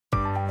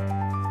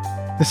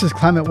This is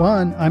Climate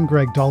One. I'm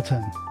Greg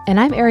Dalton. And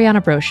I'm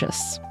Ariana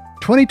Brocious.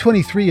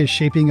 2023 is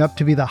shaping up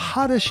to be the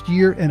hottest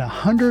year in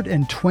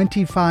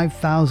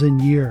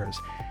 125,000 years.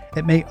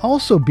 It may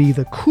also be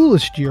the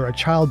coolest year a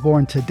child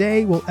born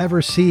today will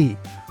ever see,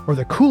 or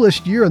the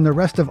coolest year in the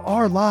rest of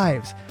our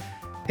lives.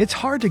 It's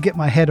hard to get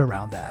my head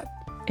around that.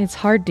 It's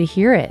hard to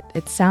hear it.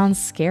 It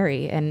sounds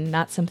scary and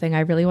not something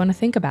I really want to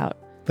think about.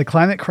 The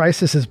climate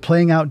crisis is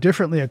playing out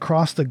differently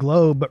across the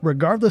globe, but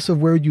regardless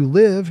of where you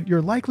live,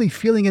 you're likely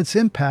feeling its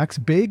impacts,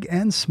 big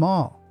and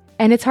small.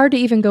 And it's hard to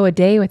even go a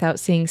day without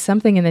seeing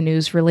something in the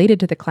news related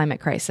to the climate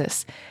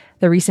crisis.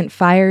 The recent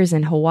fires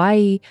in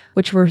Hawaii,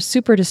 which were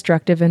super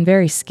destructive and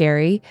very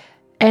scary.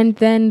 And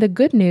then the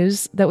good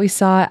news that we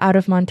saw out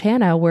of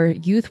Montana, where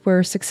youth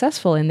were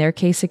successful in their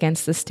case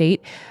against the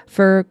state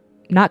for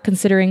not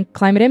considering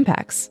climate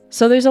impacts.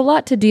 So there's a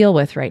lot to deal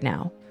with right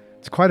now.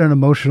 It's quite an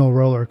emotional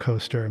roller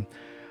coaster.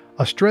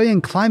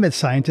 Australian climate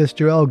scientist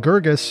Joelle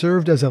Gergis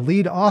served as a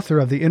lead author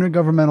of the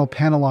Intergovernmental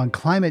Panel on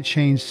Climate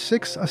Change's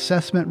sixth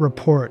assessment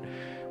report,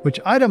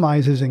 which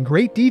itemizes in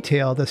great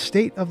detail the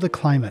state of the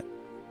climate.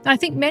 I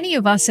think many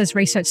of us as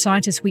research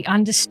scientists, we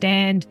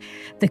understand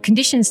the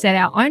conditions that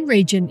our own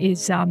region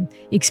is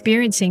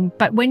experiencing.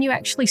 But when you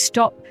actually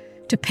stop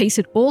to piece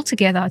it all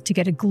together to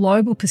get a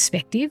global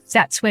perspective,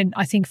 that's when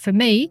I think for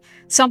me,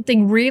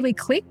 something really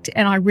clicked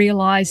and I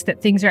realised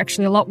that things are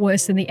actually a lot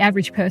worse than the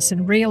average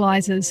person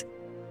realises.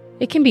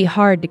 It can be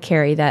hard to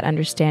carry that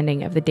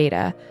understanding of the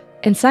data,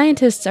 and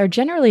scientists are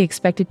generally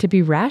expected to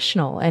be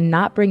rational and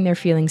not bring their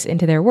feelings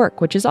into their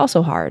work, which is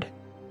also hard.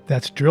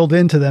 That's drilled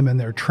into them in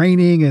their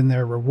training and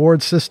their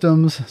reward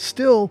systems.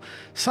 Still,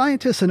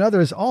 scientists and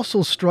others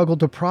also struggle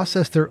to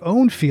process their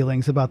own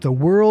feelings about the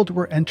world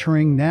we're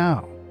entering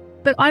now.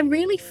 But I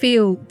really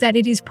feel that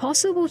it is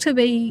possible to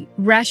be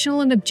rational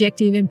and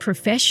objective and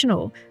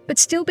professional, but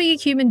still be a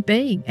human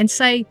being and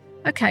say,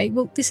 okay,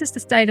 well, this is the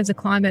state of the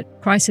climate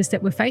crisis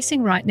that we're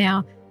facing right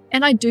now.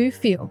 And I do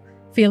feel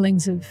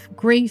feelings of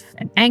grief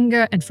and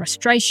anger and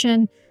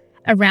frustration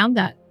around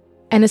that.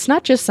 And it's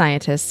not just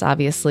scientists,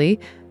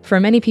 obviously. For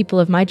many people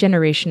of my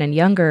generation and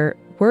younger,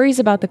 worries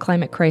about the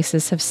climate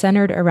crisis have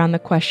centered around the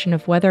question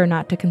of whether or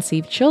not to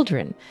conceive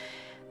children.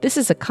 This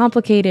is a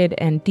complicated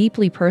and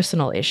deeply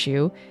personal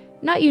issue,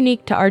 not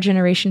unique to our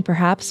generation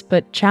perhaps,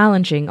 but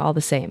challenging all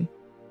the same.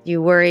 You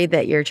worry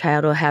that your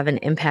child will have an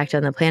impact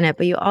on the planet,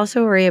 but you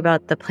also worry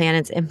about the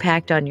planet's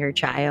impact on your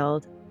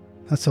child.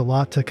 That's a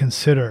lot to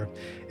consider.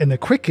 In the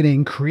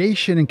quickening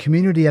Creation and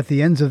Community at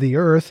the Ends of the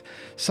Earth,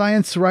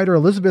 science writer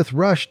Elizabeth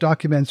Rush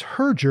documents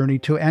her journey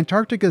to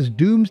Antarctica's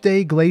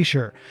Doomsday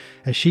Glacier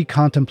as she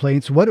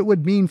contemplates what it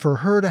would mean for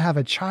her to have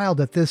a child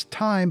at this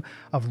time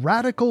of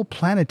radical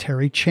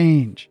planetary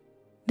change.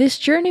 This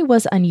journey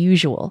was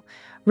unusual.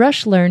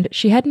 Rush learned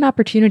she had an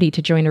opportunity to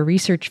join a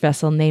research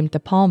vessel named the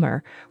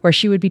Palmer, where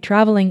she would be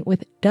traveling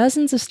with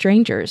dozens of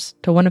strangers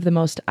to one of the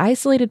most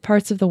isolated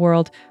parts of the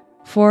world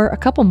for a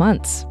couple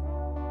months.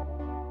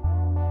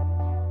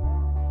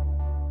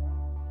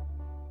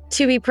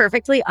 To be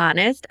perfectly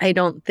honest, I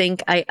don't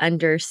think I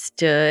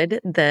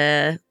understood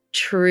the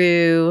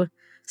true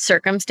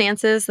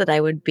circumstances that I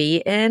would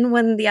be in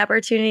when the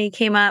opportunity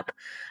came up.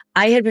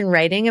 I had been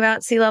writing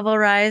about sea level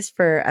rise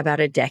for about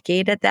a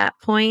decade at that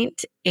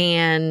point,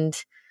 and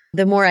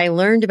the more I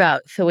learned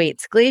about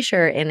Thwaites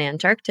Glacier in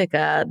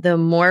Antarctica, the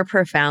more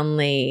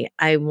profoundly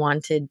I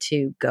wanted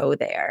to go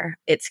there.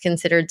 It's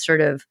considered sort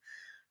of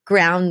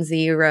ground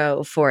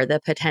zero for the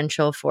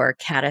potential for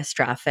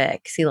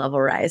catastrophic sea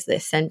level rise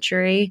this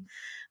century.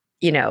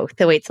 You know,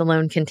 Thwaites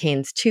alone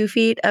contains 2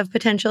 feet of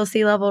potential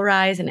sea level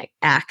rise, and it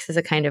acts as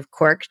a kind of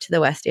cork to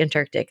the West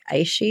Antarctic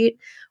ice sheet,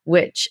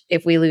 which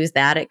if we lose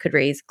that, it could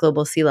raise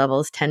global sea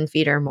levels 10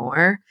 feet or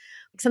more.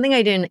 Something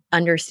I didn't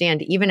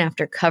understand even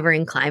after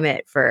covering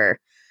climate for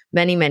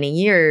many, many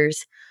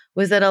years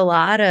was that a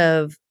lot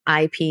of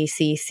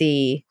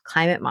IPCC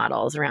climate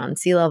models around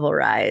sea level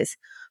rise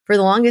for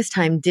the longest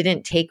time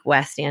didn't take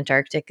West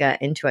Antarctica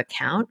into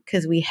account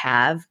because we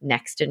have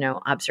next to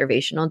no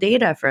observational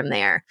data from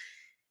there.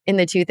 In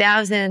the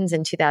 2000s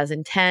and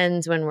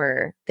 2010s, when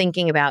we're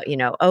thinking about,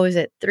 is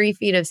it 3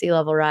 feet of sea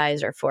level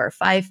rise or 4 or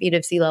 5 feet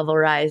of sea level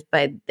rise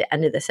by the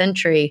end of the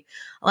century,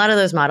 a lot of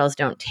those models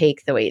don't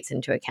take the weights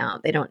into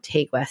account. They don't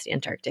take West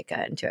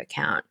Antarctica into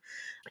account.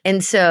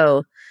 And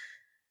so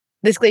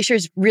this glacier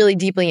is really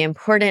deeply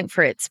important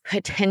for its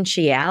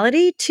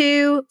potentiality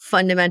to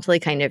fundamentally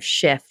kind of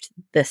shift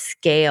the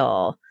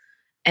scale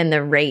and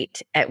the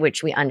rate at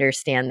which we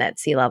understand that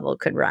sea level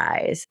could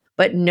rise.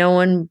 But no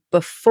one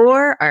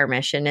before our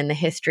mission in the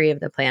history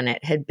of the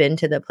planet had been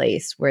to the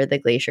place where the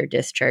glacier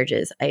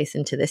discharges ice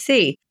into the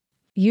sea.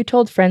 You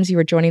told friends you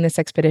were joining this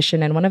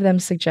expedition, and one of them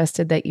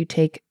suggested that you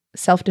take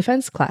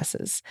self-defense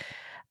classes.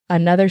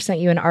 Another sent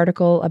you an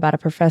article about a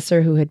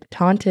professor who had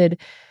taunted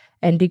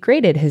and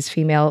degraded his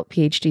female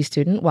PhD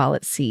student while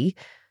at sea.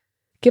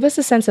 Give us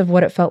a sense of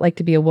what it felt like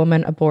to be a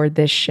woman aboard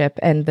this ship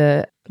and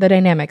the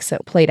dynamics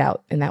that played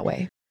out in that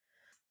way.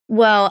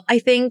 Well, I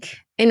think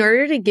in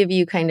order to give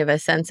you kind of a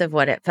sense of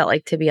what it felt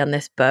like to be on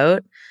this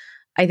boat,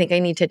 I think I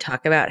need to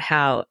talk about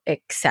how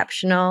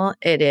exceptional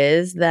it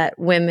is that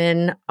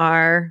women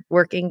are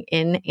working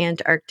in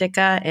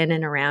Antarctica, in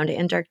and around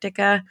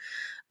Antarctica.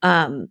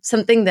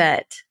 Something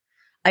that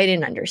I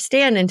didn't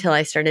understand until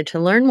I started to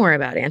learn more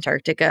about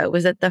Antarctica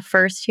was that the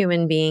first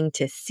human being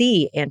to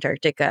see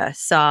Antarctica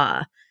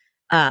saw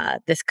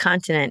this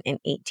continent in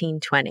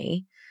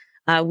 1820.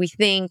 We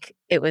think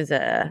it was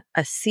a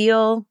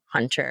seal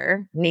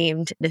hunter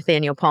named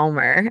Nathaniel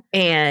Palmer,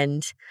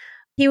 and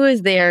he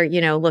was there,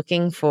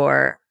 looking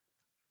for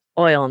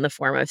oil in the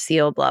form of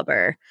seal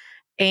blubber.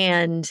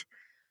 And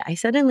I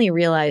suddenly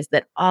realized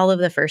that all of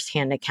the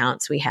firsthand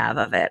accounts we have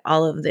of it,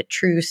 all of the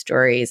true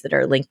stories that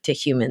are linked to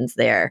humans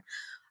there,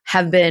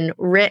 have been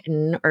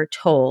written or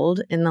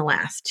told in the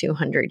last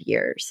 200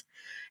 years.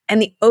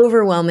 And the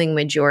overwhelming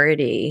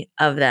majority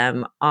of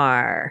them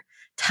are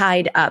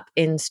tied up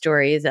in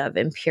stories of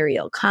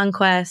imperial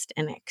conquest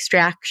and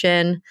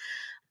extraction.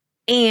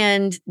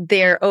 And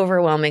they're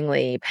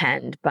overwhelmingly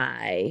penned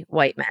by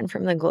white men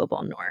from the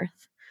global north.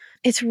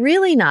 It's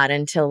really not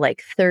until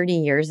like 30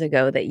 years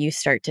ago that you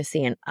start to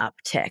see an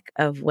uptick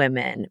of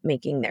women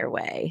making their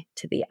way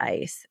to the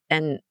ice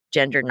and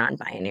gender non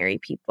binary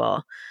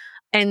people.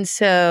 And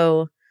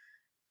so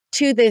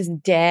to this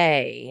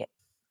day,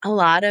 a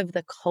lot of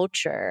the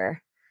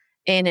culture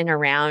in and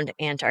around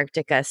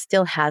Antarctica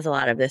still has a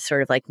lot of this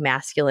sort of like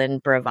masculine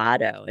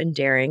bravado and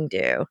daring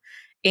do.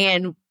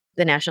 And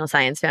the National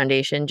Science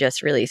Foundation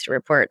just released a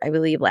report, I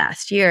believe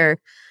last year,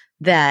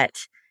 that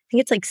I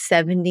think it's like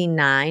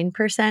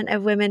 79%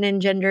 of women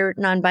and gender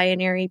non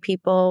binary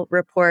people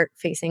report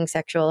facing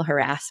sexual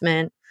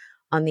harassment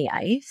on the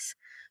ice.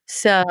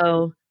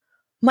 So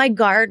my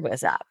guard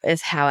was up,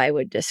 is how I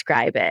would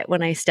describe it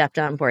when I stepped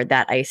on board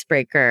that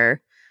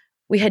icebreaker.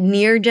 We had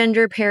near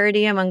gender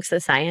parity amongst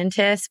the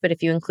scientists, but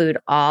if you include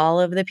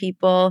all of the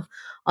people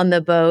on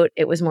the boat,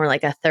 it was more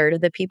like a third of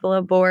the people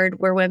aboard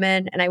were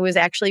women. And I was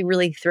actually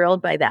really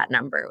thrilled by that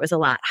number. It was a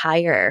lot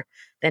higher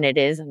than it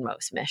is in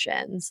most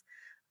missions.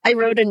 I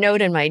wrote a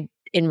note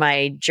in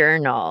my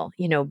journal,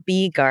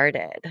 be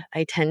guarded.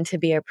 I tend to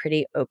be a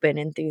pretty open,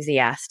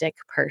 enthusiastic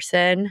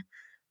person,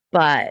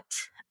 but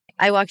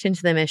I walked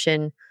into the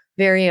mission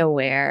very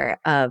aware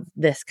of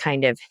this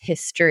kind of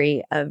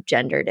history of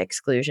gendered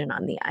exclusion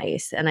on the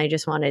ice. And I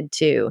just wanted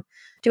to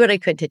do what I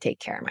could to take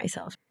care of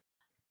myself.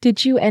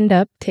 Did you end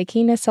up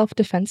taking a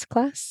self-defense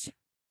class?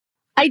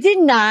 I did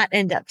not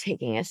end up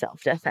taking a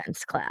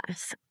self-defense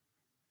class.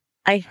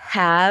 I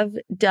have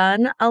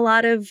done a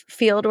lot of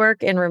field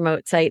work in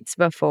remote sites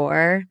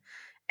before,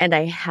 and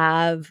I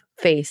have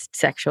faced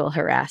sexual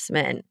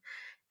harassment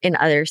in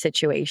other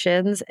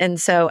situations. And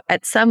so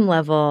at some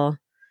level,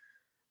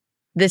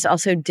 this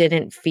also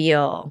didn't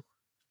feel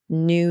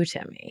new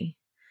to me.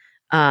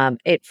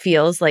 It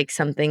feels like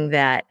something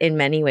that in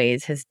many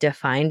ways has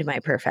defined my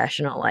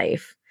professional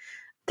life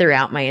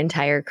throughout my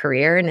entire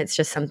career. And it's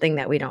just something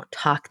that we don't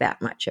talk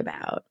that much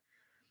about.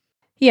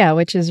 Yeah,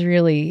 which is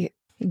really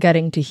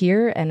gutting to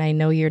hear. And I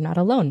know you're not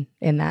alone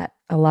in that.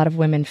 A lot of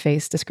women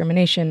face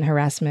discrimination,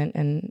 harassment,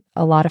 and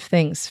a lot of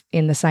things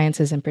in the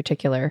sciences in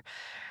particular.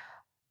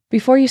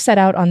 Before you set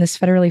out on this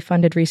federally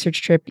funded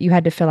research trip, you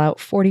had to fill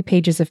out 40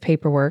 pages of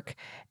paperwork.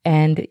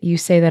 And you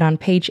say that on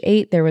page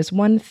 8, there was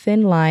one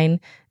thin line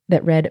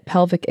that read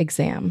pelvic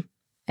exam.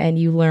 And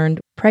you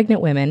learned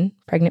pregnant women,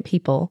 pregnant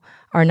people,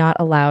 are not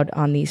allowed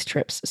on these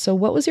trips. So,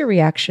 what was your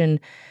reaction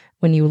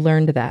when you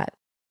learned that?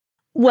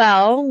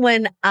 Well,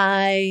 when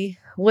I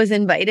was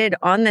invited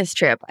on this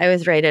trip, I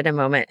was right at a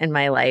moment in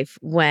my life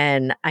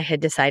when I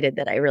had decided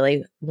that I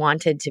really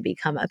wanted to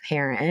become a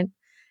parent.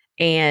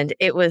 And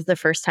it was the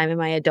first time in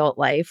my adult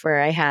life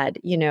where I had,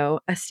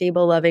 a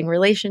stable, loving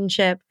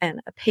relationship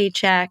and a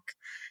paycheck.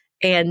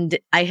 And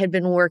I had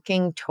been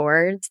working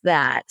towards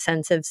that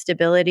sense of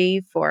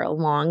stability for a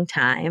long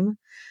time.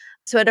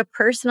 So at a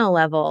personal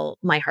level,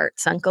 my heart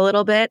sunk a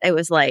little bit. I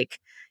was like,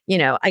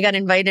 I got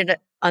invited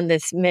on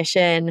this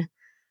mission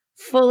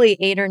fully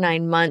 8 or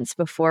 9 months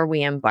before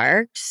we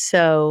embarked.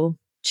 So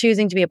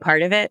choosing to be a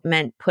part of it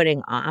meant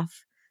putting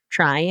off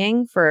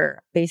trying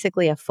for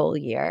basically a full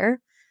year.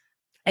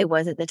 I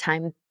was at the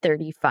time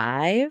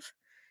 35.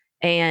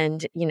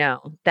 And,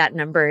 that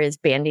number is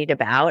bandied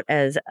about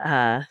as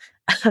a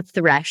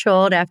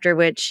threshold after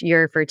which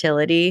your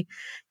fertility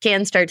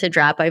can start to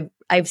drop.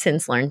 I've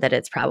since learned that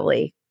it's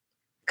probably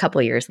a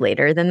couple years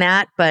later than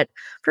that. But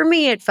for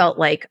me, it felt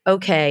like,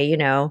 okay,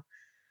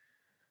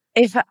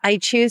 if I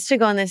choose to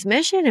go on this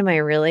mission, am I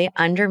really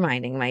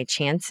undermining my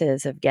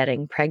chances of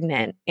getting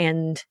pregnant?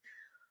 And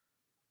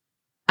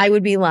I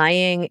would be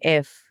lying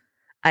if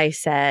I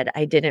said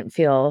I didn't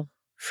feel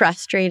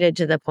frustrated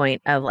to the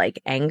point of like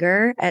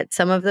anger at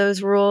some of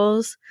those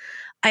rules.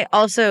 I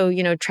also,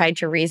 tried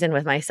to reason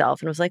with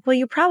myself and was like, well,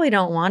 you probably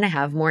don't want to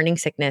have morning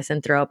sickness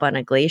and throw up on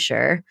a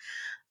glacier.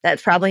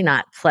 That's probably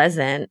not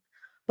pleasant.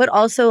 But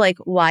also, like,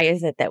 why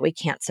is it that we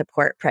can't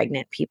support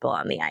pregnant people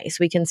on the ice?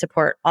 We can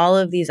support all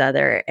of these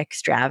other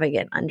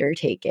extravagant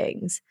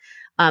undertakings.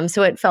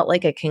 So it felt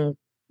like a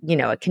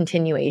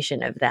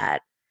continuation of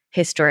that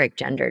historic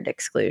gendered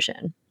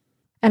exclusion.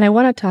 And I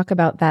want to talk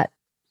about that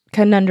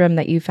conundrum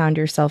that you found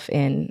yourself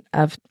in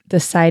of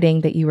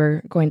deciding that you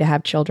were going to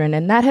have children.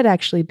 And that had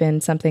actually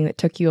been something that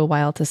took you a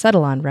while to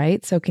settle on,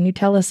 right? So can you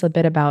tell us a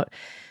bit about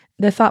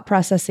the thought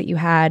process that you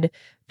had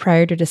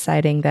prior to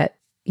deciding that,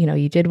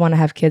 you did want to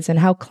have kids and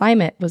how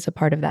climate was a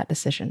part of that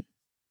decision?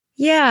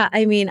 Yeah,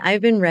 I mean,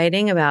 I've been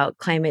writing about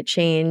climate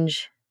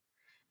change.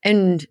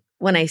 And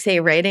when I say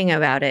writing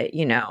about it,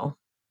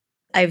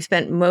 I've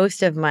spent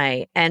most of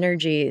my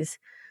energies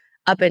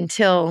up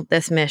until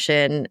this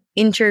mission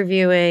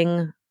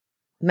interviewing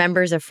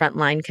members of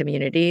frontline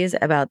communities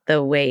about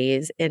the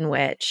ways in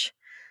which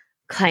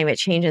climate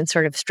change and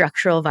sort of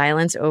structural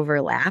violence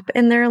overlap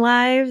in their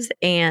lives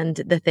and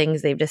the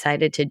things they've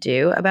decided to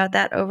do about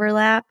that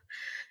overlap.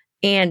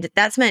 And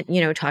that's meant,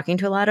 talking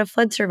to a lot of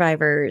flood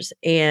survivors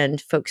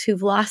and folks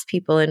who've lost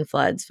people in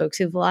floods, folks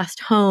who've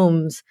lost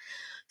homes.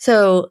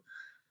 So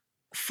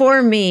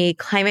for me,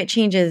 climate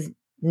change has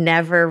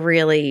never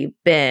really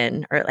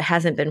been, or it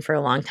hasn't been for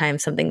a long time,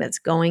 something that's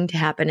going to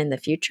happen in the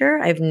future.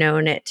 I've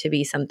known it to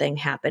be something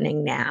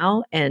happening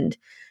now and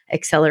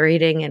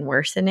accelerating and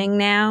worsening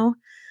now.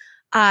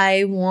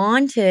 I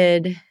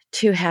wanted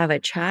to have a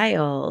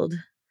child,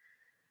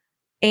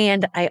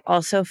 and I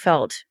also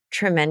felt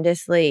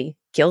tremendously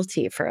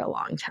guilty for a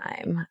long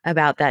time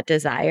about that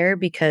desire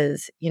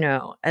because,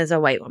 as a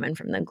white woman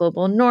from the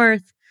global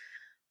north,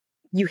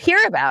 you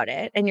hear about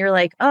it and you're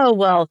like, oh,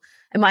 well,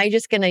 am I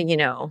just going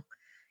to,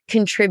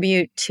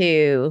 contribute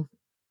to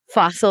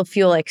fossil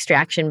fuel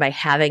extraction by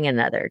having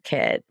another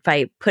kid,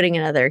 by putting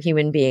another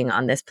human being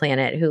on this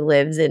planet who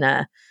lives in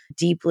a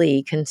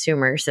deeply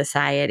consumer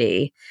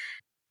society?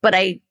 But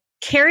I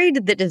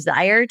carried the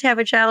desire to have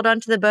a child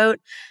onto the boat.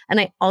 And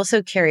I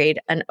also carried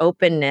an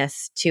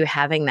openness to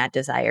having that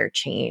desire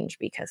change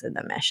because of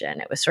the mission.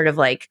 It was sort of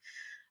like,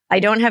 I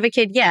don't have a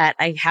kid yet.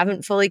 I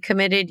haven't fully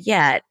committed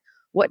yet.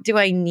 What do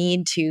I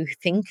need to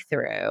think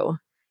through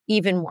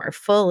even more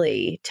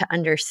fully to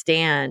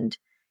understand,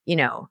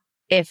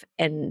 if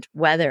and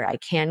whether I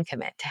can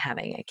commit to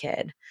having a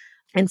kid?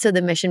 And so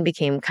the mission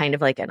became kind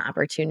of like an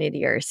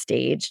opportunity or a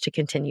stage to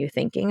continue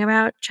thinking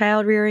about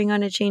child rearing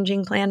on a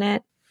changing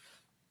planet.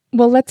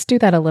 Well, let's do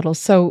that a little.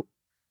 So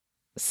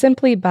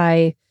simply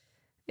by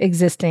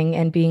existing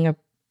and being a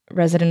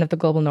resident of the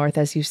global north,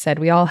 as you said,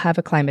 we all have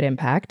a climate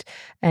impact,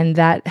 and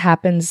that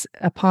happens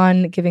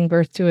upon giving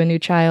birth to a new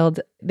child.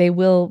 They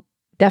will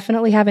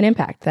definitely have an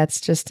impact. That's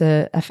just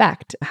a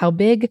fact. How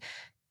big,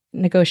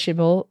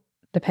 negotiable,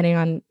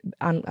 depending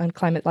on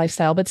climate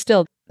lifestyle, but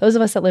still, those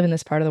of us that live in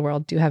this part of the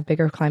world do have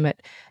bigger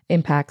climate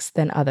impacts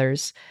than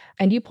others.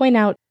 And you point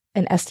out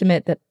an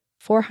estimate that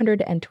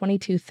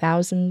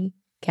 422,000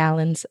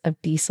 gallons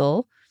of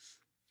diesel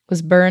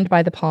was burned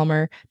by the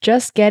Palmer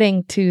just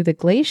getting to the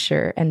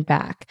glacier and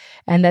back,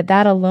 and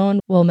that alone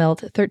will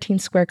melt 13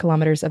 square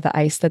kilometers of the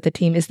ice that the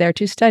team is there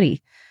to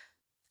study.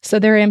 So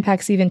there are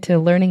impacts even to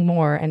learning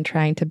more and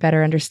trying to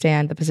better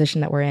understand the position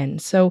that we're in.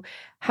 So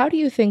how do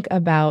you think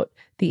about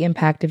the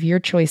impact of your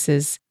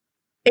choices?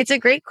 It's a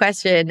great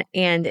question.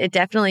 And it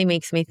definitely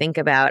makes me think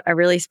about a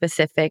really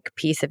specific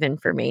piece of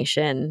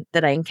information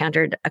that I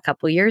encountered a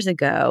couple years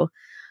ago.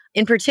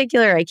 In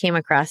particular, I came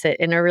across it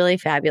in a really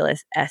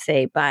fabulous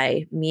essay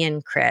by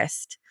Mian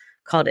Christ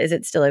called "Is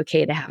It Still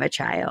Okay to Have a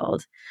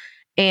Child?"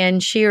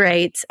 And she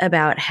writes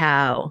about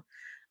how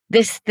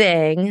this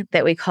thing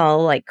that we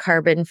call like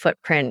carbon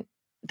footprint,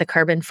 the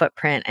carbon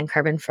footprint and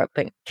carbon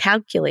footprint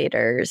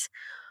calculators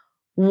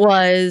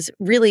was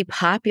really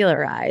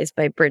popularized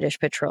by British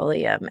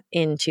Petroleum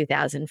in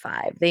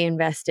 2005. They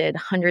invested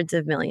hundreds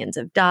of millions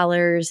of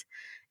dollars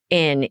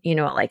in,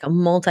 like a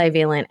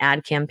multivalent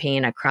ad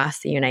campaign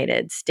across the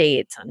United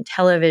States on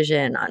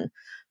television, on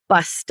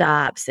bus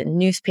stops and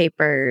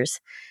newspapers.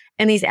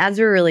 And these ads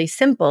were really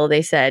simple.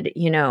 They said,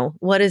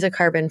 what is a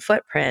carbon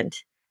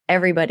footprint?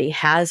 Everybody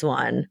has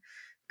one.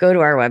 Go to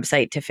our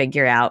website to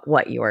figure out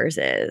what yours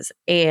is.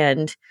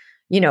 And,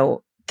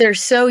 they're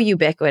so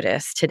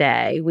ubiquitous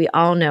today. We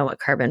all know what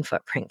carbon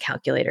footprint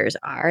calculators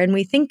are, and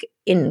we think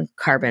in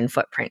carbon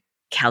footprint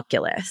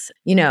calculus.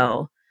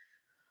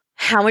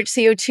 How much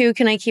CO2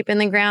 can I keep in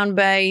the ground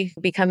by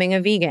becoming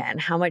a vegan?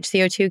 How much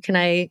CO2 can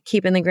I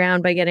keep in the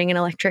ground by getting an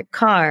electric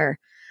car?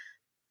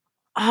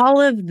 All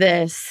of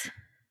this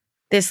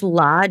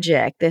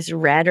logic, this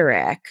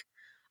rhetoric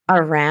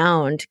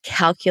around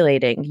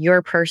calculating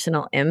your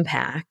personal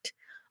impact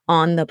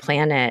on the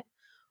planet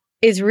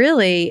is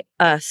really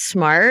a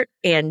smart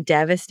and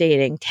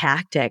devastating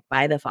tactic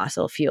by the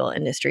fossil fuel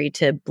industry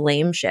to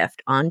blame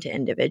shift onto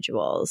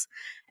individuals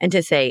and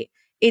to say,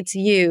 it's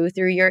you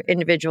through your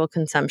individual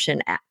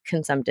consumptive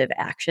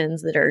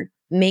actions that are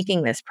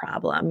making this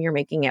problem. You're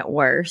making it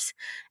worse.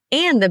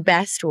 And the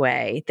best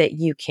way that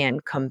you can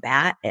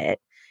combat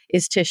it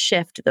is to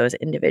shift those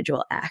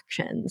individual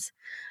actions.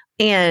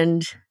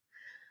 And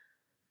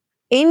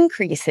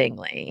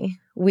increasingly,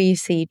 we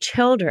see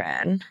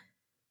children,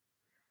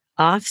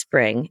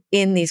 offspring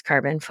in these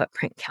carbon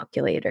footprint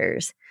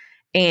calculators.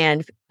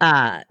 And,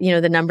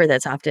 the number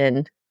that's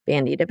often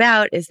bandied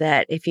about is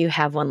that if you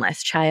have one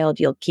less child,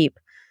 you'll keep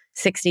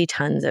 60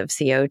 tons of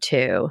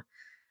CO2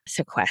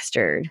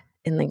 sequestered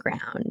in the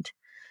ground.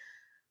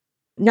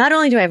 Not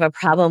only do I have a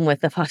problem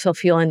with the fossil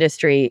fuel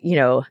industry,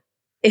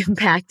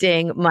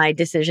 impacting my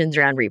decisions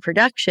around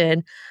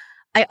reproduction,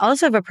 I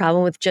also have a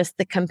problem with just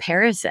the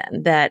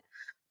comparison that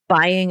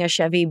buying a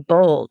Chevy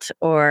Bolt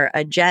or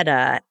a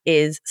Jetta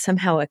is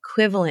somehow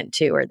equivalent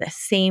to or the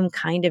same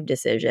kind of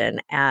decision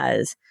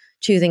as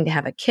choosing to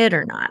have a kid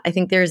or not. I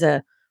think there's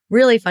a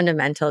really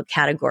fundamental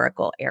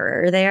categorical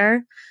error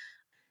there.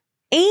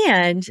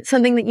 And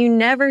something that you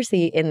never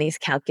see in these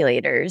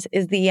calculators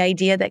is the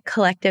idea that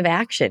collective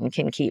action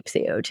can keep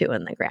CO2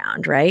 in the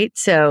ground, right?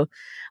 So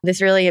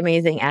this really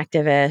amazing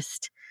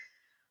activist,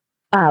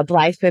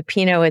 Blythe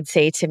Pepino, would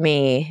say to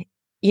me,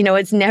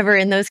 it's never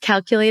in those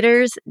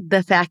calculators.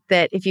 The fact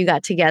that if you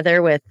got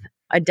together with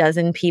a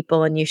dozen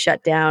people and you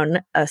shut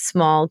down a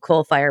small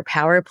coal-fired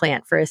power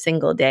plant for a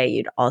single day,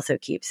 you'd also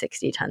keep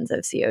 60 tons of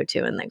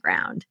CO2 in the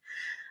ground.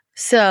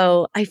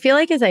 So I feel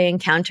like as I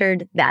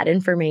encountered that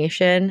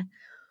information,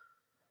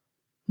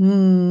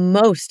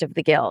 most of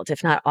the guilt,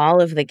 if not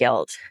all of the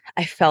guilt,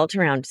 I felt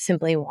around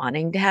simply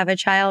wanting to have a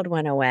child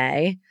went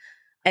away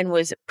and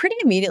was pretty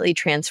immediately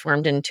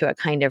transformed into a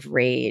kind of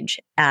rage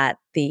at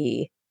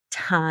the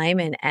time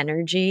and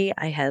energy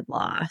I had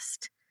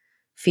lost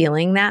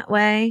feeling that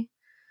way,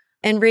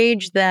 and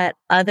rage that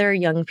other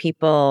young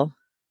people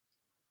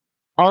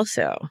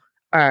also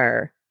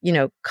are,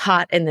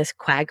 caught in this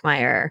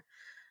quagmire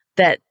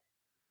that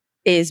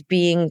is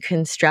being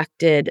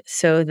constructed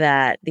so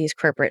that these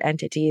corporate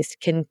entities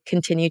can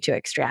continue to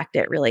extract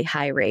at really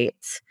high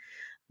rates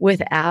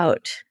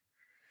without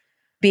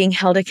being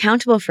held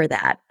accountable for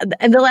that.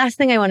 And the last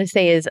thing I want to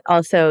say is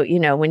also,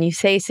 when you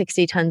say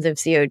 60 tons of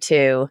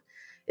CO2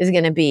 is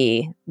going to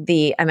be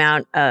the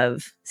amount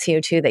of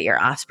CO2 that your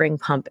offspring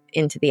pump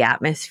into the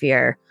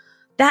atmosphere,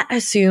 that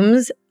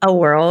assumes a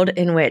world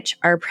in which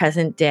our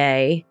present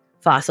day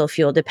fossil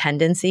fuel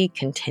dependency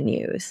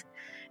continues.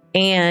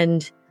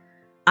 And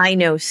I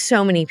know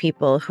so many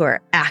people who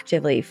are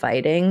actively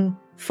fighting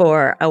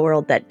for a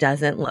world that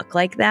doesn't look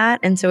like that.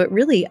 And so it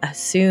really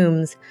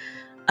assumes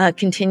a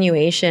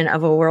continuation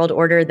of a world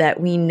order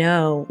that we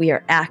know we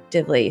are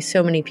actively,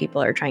 so many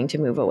people are trying to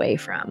move away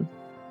from.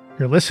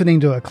 You're listening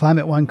to a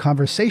Climate One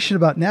conversation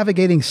about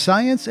navigating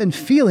science and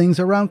feelings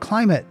around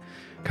climate.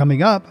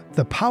 Coming up,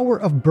 the power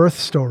of birth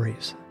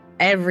stories.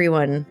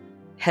 Everyone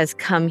has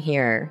come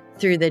here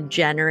through the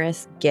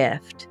generous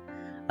gift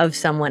of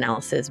someone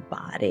else's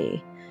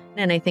body.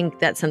 And I think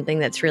that's something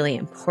that's really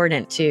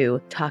important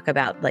to talk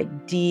about,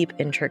 like deep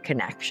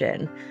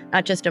interconnection,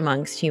 not just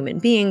amongst human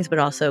beings, but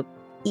also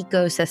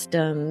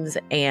ecosystems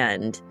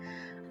and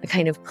a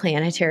kind of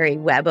planetary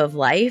web of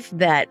life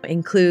that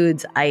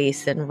includes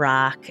ice and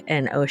rock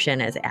and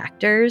ocean as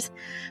actors.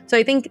 So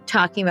I think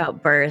talking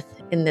about birth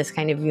in this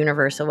kind of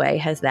universal way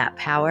has that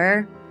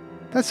power.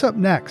 That's up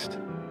next.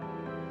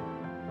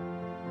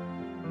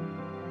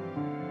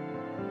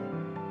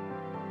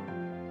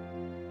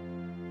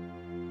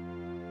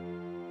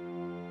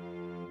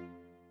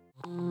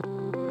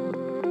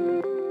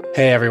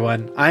 Hey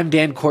everyone, I'm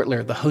Dan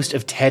Kortler, the host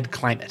of TED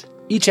Climate.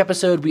 Each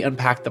episode, we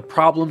unpack the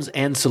problems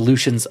and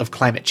solutions of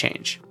climate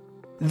change.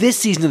 This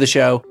season of the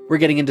show, we're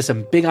getting into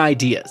some big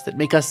ideas that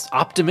make us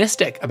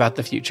optimistic about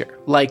the future,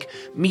 like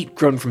meat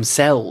grown from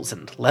cells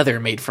and leather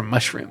made from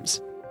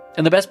mushrooms.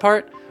 And the best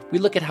part, we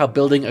look at how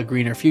building a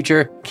greener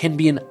future can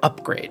be an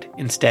upgrade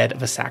instead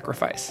of a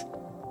sacrifice.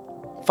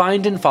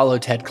 Find and follow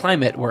TED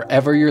Climate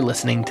wherever you're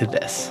listening to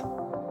this.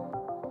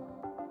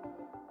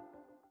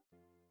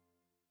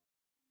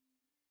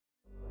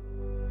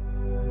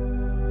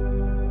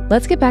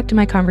 Let's get back to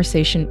my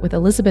conversation with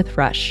Elizabeth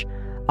Rush,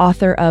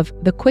 author of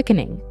The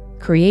Quickening: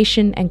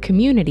 Creation and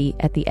Community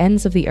at the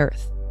Ends of the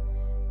Earth.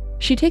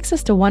 She takes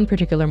us to one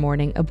particular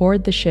morning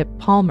aboard the ship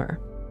Palmer.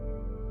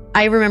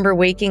 I remember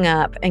waking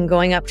up and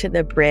going up to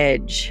the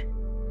bridge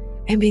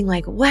and being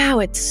like, wow,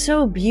 it's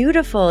so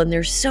beautiful and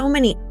there's so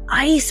many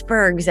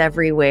icebergs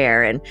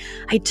everywhere. And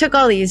I took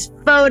all these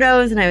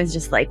photos and I was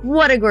just like,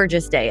 what a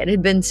gorgeous day. It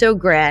had been so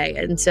gray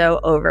and so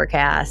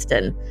overcast,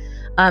 and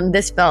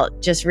this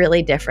felt just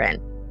really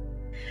different.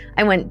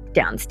 I went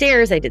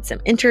downstairs, I did some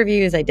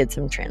interviews, I did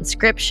some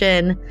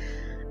transcription,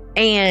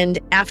 and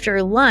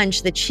after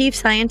lunch, the chief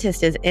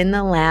scientist is in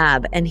the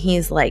lab and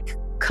he's like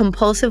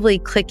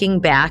compulsively clicking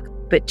back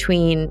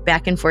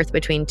and forth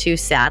between two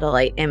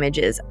satellite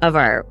images of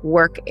our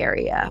work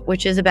area,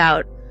 which is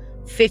about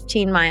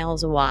 15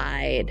 miles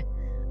wide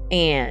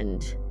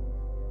and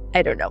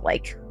I don't know,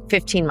 like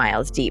 15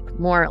 miles deep,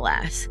 more or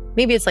less.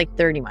 Maybe it's like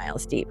 30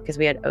 miles deep because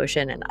we had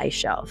ocean and ice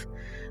shelf.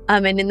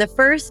 And in the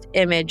first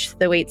image,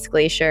 the Waits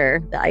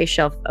Glacier, the ice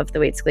shelf of the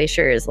Waits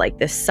Glacier is like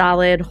this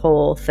solid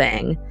whole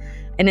thing.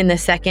 And in the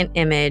second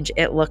image,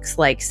 it looks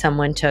like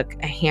someone took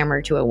a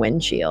hammer to a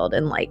windshield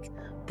and like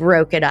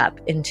broke it up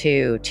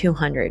into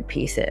 200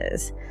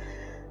 pieces.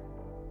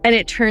 And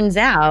it turns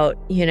out,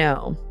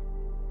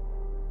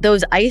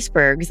 those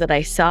icebergs that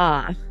I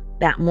saw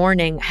that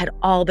morning had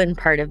all been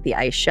part of the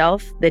ice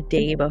shelf the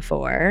day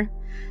before.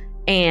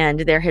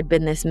 And there had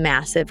been this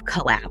massive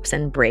collapse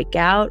and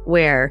breakout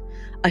where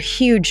a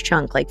huge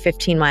chunk, like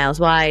 15 miles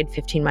wide,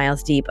 15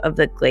 miles deep of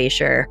the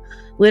glacier,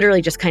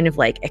 literally just kind of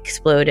like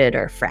exploded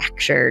or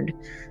fractured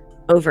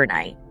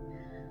overnight.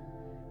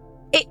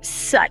 It's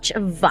such a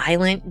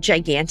violent,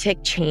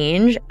 gigantic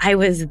change. I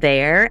was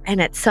there,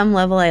 and at some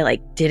level, I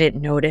like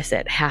didn't notice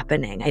it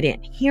happening. I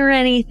didn't hear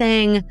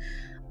anything.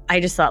 I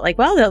just thought like,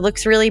 wow, that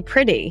looks really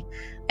pretty.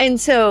 And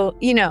so,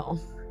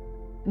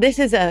 this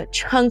is a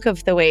chunk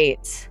of the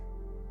weights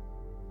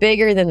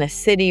bigger than the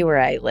city where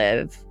I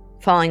live,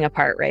 falling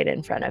apart right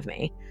in front of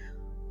me.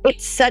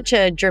 It's such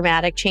a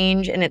dramatic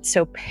change, and it's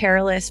so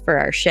perilous for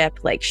our ship.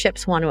 Like,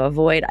 ships want to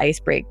avoid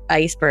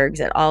icebergs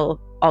at all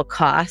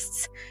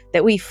costs,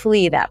 that we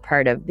flee that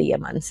part of the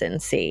Amundsen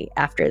Sea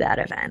after that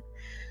event.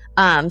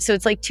 So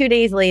it's like 2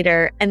 days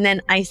later, and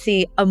then I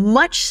see a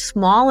much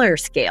smaller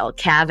scale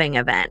calving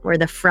event where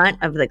the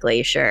front of the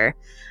glacier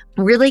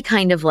really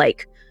kind of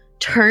like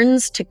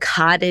turns to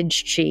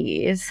cottage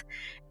cheese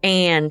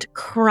and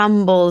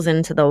crumbles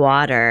into the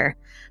water.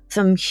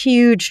 Some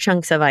huge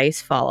chunks of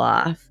ice fall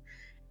off.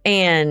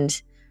 And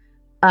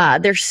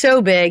they're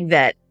so big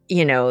that,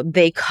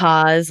 they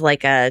cause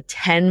like a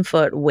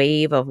 10-foot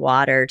wave of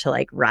water to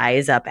like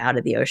rise up out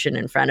of the ocean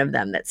in front of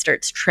them that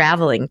starts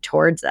traveling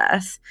towards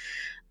us.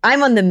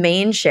 I'm on the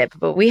main ship,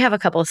 but we have a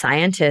couple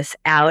scientists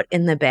out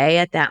in the bay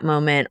at that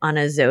moment on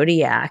a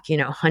Zodiac,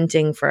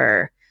 hunting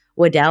for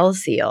Weddell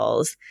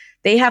seals.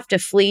 They have to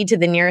flee to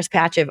the nearest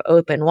patch of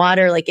open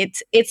water. Like,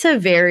 it's a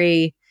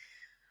very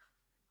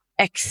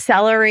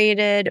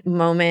accelerated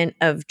moment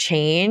of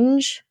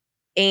change,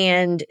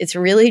 and it's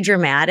really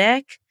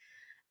dramatic.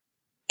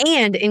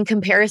 And in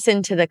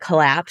comparison to the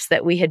collapse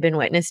that we had been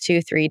witness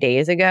to 3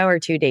 days ago or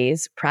 2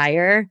 days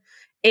prior,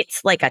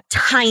 it's like a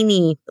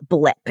tiny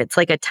blip. It's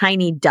like a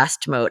tiny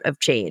dust mote of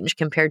change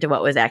compared to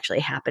what was actually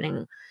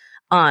happening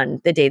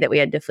on the day that we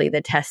had to flee the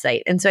test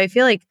site. And so I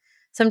feel like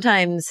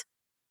sometimes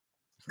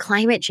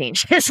climate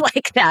change is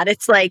like that.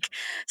 It's like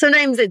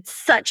sometimes it's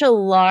such a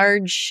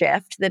large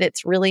shift that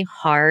it's really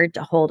hard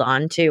to hold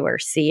on to or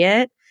see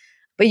it.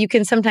 But you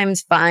can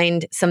sometimes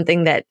find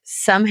something that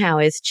somehow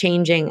is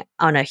changing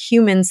on a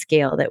human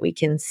scale that we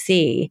can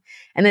see.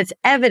 And it's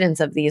evidence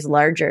of these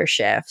larger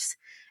shifts.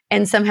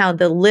 And somehow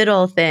the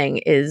little thing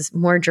is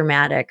more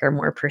dramatic or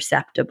more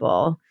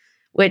perceptible,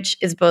 which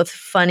is both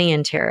funny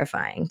and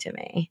terrifying to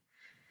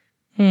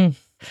me.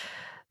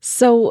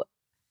 So,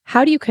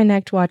 how do you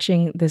connect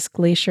watching this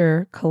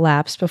glacier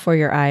collapse before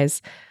your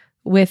eyes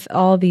with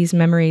all these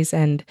memories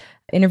and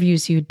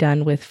interviews you've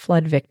done with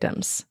flood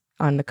victims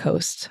on the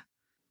coast?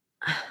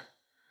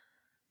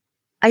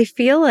 I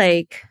feel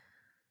like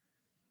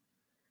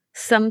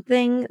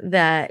something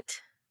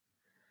that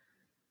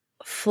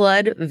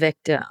flood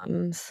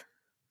victims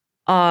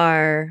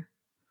are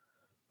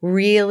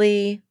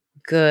really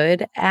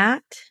good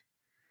at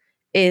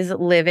is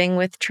living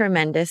with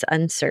tremendous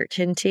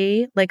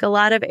uncertainty. Like, a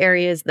lot of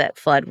areas that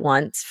flood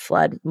once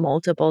flood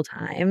multiple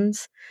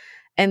times.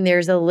 And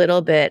there's a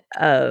little bit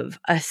of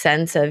a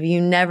sense of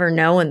you never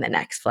know when the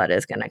next flood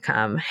is going to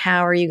come.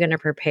 How are you going to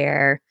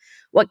prepare?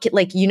 What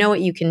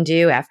you can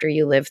do after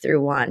you live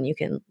through one. You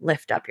can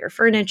lift up your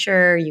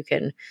furniture. You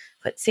can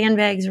put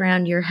sandbags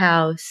around your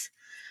house.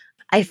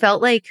 I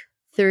felt like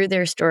through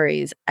their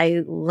stories,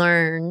 I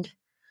learned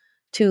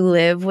to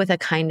live with a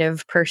kind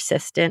of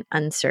persistent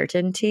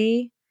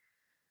uncertainty.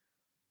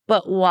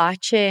 But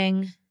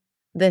watching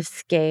the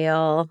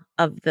scale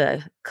of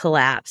the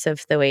collapse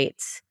of the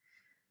weights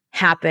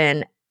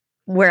happen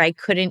where I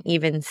couldn't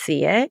even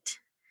see it,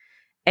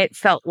 it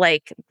felt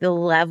like the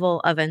level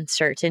of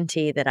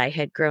uncertainty that I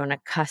had grown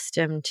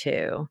accustomed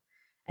to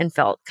and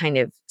felt kind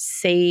of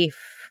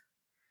safe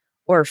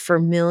or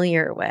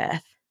familiar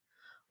with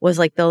was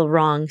like the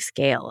wrong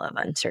scale of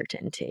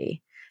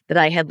uncertainty, that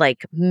I had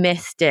like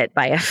missed it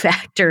by a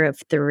factor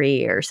of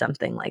 3 or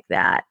something like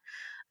that.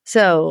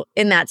 So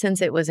in that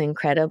sense, it was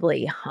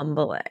incredibly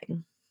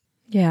humbling.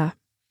 Yeah.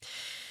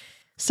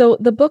 So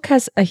the book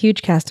has a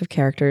huge cast of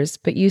characters,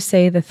 but you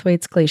say the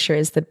Thwaites Glacier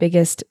is the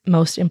biggest,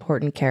 most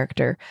important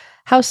character.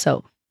 How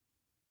so?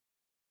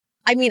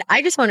 I mean,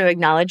 I just want to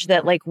acknowledge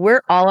that like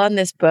we're all on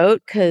this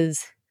boat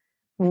because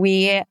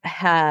we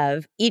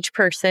have, each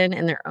person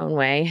in their own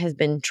way has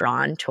been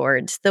drawn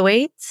towards the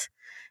Thwaites.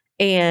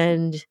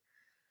 And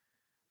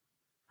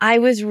I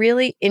was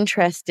really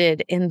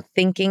interested in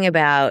thinking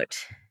about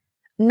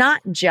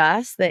not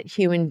just that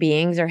human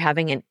beings are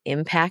having an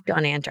impact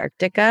on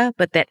Antarctica,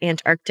 but that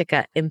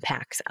Antarctica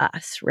impacts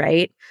us,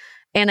 right?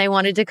 And I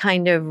wanted to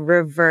kind of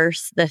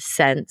reverse the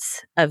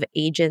sense of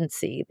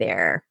agency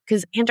there,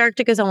 because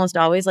Antarctica is almost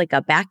always like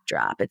a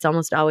backdrop. It's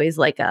almost always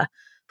like a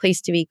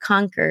place to be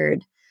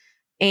conquered.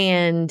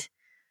 And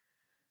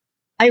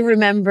I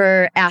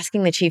remember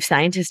asking the chief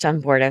scientist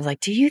on board, I was like,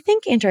 do you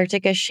think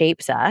Antarctica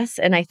shapes us?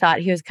 And I thought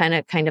he was kind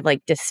of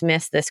like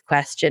dismiss this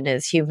question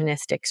as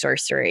humanistic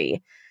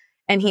sorcery.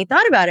 And he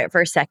thought about it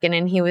for a second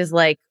and he was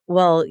like,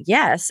 well,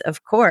 yes,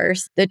 of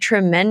course. The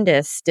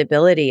tremendous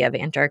stability of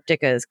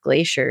Antarctica's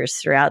glaciers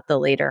throughout the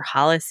later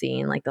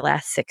Holocene, like the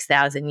last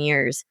 6,000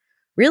 years,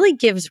 really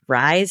gives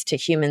rise to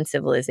human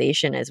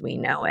civilization as we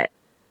know it.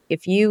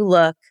 If you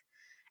look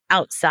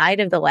outside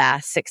of the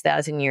last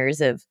 6,000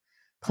 years of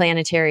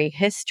planetary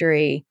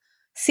history,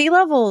 sea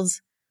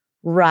levels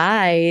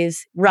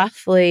rise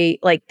roughly,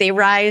 like they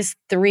rise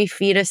 3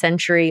 feet a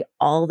century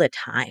all the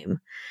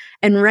time.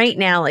 And right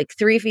now, like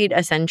 3 feet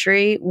a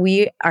century,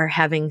 we are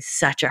having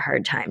such a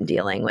hard time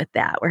dealing with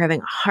that. We're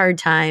having a hard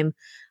time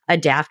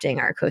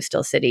adapting our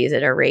coastal cities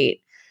at a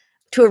rate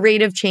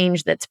of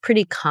change that's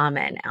pretty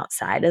common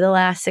outside of the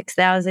last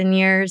 6,000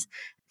 years.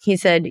 He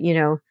said,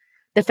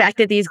 the fact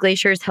that these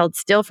glaciers held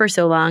still for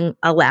so long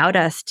allowed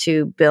us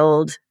to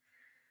build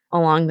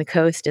along the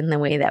coast in the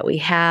way that we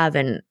have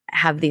and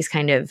have these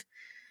kind of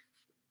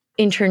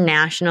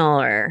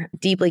international or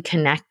deeply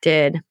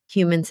connected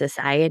human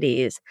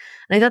societies.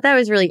 And I thought that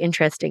was really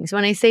interesting. So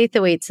when I say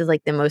Thwaites is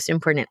like the most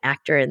important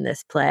actor in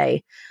this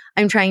play,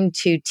 I'm trying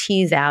to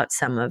tease out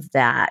some of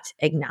that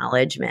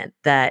acknowledgement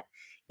that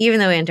even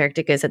though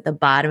Antarctica is at the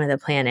bottom of the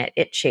planet,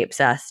 it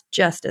shapes us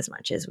just as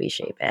much as we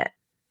shape it.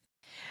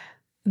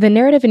 The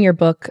narrative in your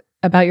book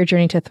about your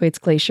journey to Thwaites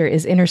Glacier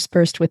is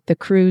interspersed with the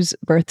crew's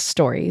birth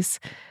stories.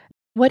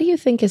 What do you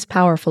think is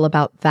powerful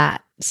about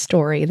that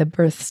story, the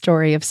birth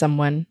story of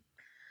someone?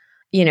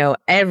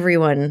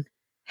 Everyone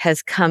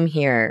has come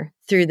here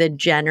through the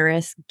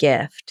generous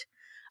gift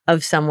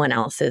of someone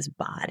else's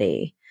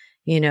body,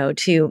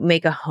 to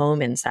make a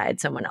home inside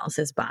someone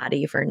else's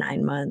body for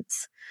 9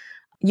 months.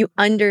 You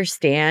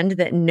understand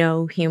that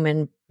no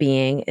human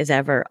being is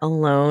ever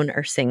alone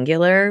or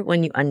singular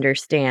when you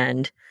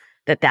understand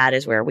that that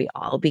is where we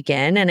all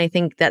begin. And I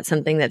think that's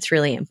something that's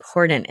really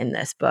important in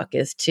this book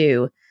is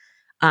to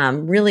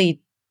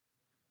really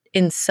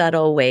in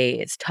subtle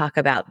ways talk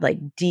about like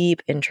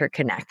deep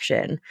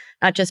interconnection,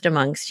 not just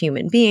amongst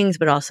human beings,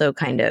 but also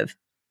kind of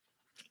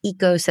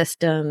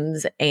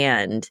ecosystems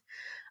and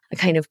a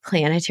kind of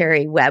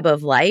planetary web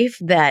of life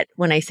that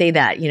when I say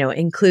that,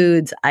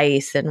 includes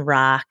ice and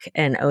rock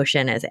and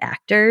ocean as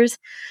actors.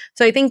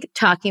 So I think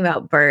talking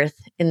about birth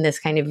in this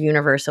kind of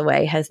universal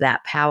way has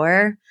that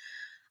power.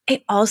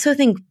 I also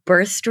think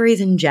birth stories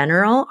in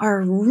general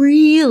are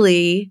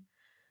really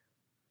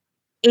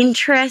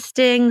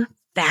interesting,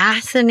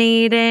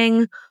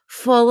 fascinating,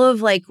 full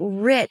of like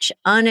rich,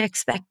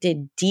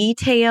 unexpected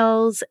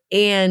details.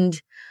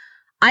 And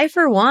I,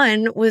 for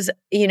one, was,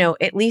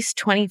 at least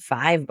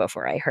 25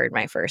 before I heard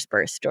my first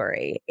birth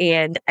story.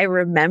 And I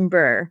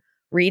remember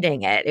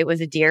reading it. It was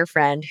a dear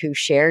friend who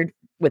shared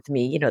with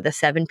me, the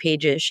 7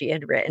 pages she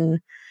had written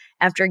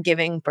after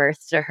giving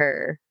birth to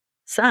her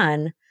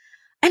son.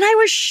 And I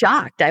was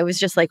shocked. I was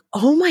just like,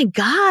 oh my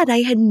God,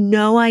 I had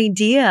no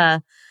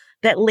idea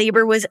that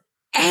labor was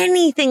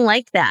anything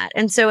like that.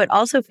 And so it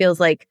also feels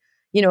like,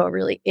 a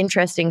really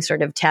interesting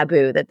sort of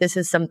taboo that this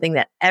is something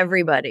that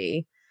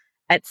everybody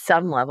at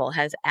some level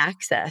has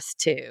access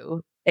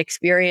to,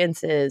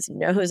 experiences,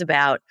 knows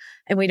about,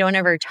 and we don't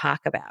ever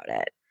talk about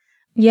it.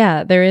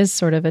 Yeah, there is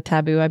sort of a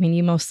taboo. I mean,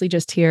 you mostly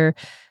just hear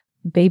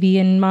baby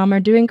and mom are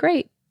doing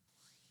great.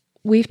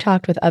 We've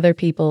talked with other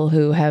people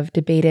who have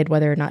debated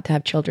whether or not to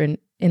have children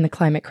in the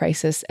climate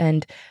crisis.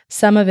 And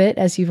some of it,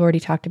 as you've already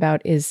talked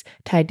about, is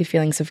tied to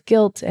feelings of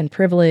guilt and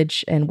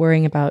privilege and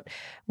worrying about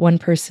one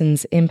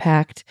person's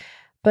impact.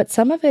 But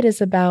some of it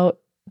is about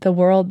the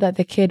world that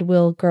the kid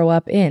will grow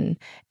up in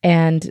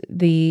and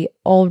the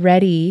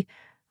already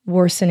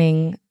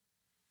worsening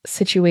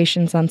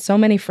situations on so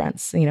many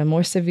fronts,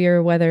 more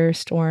severe weather,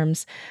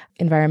 storms,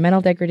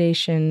 environmental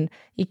degradation,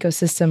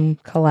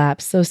 ecosystem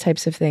collapse, those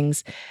types of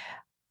things.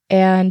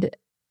 And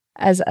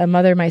as a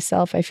mother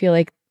myself, I feel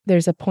like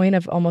there's a point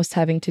of almost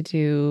having to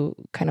do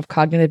kind of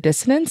cognitive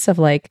dissonance of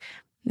like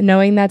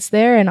knowing that's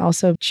there and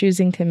also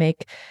choosing to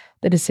make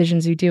the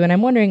decisions you do. And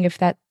I'm wondering if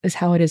that is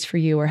how it is for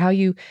you or how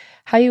you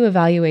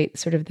evaluate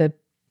sort of the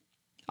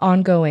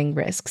ongoing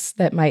risks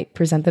that might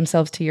present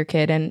themselves to your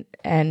kid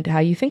and how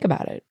you think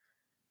about it.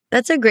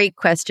 That's a great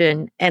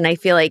question. And I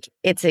feel like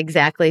it's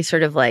exactly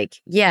sort of like,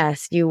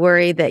 yes, you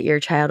worry that your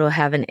child will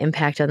have an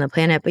impact on the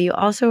planet, but you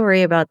also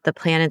worry about the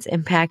planet's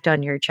impact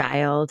on your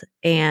child.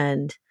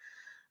 And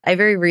I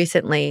very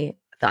recently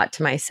thought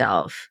to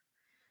myself,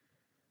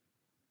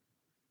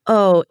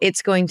 oh,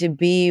 it's going to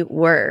be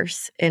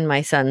worse in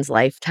my son's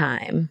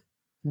lifetime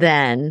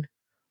than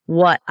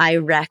what I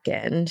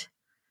reckoned,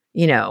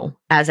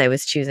 as I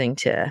was choosing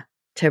to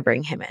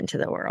bring him into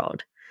the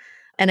world.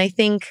 And I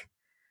think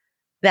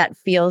that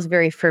feels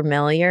very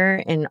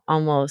familiar in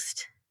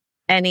almost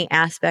any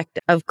aspect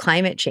of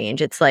climate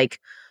change. It's like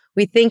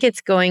we think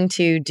it's going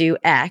to do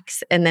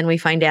X, and then we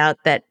find out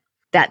that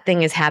that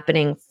thing is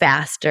happening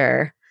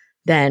faster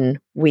than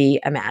we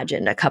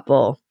imagined a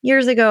couple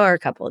years ago or a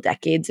couple of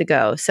decades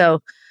ago.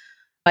 So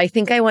I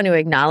think I want to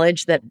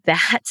acknowledge that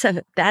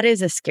that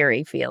is a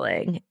scary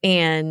feeling.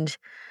 And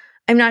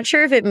I'm not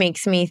sure if it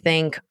makes me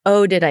think,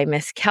 oh, did I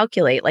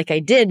miscalculate? Like I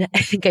did. I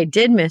think I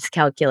did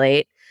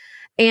miscalculate.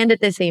 And at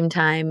the same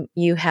time,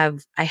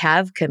 I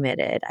have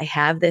committed. I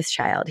have this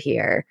child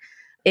here.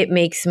 It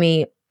makes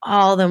me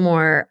all the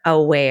more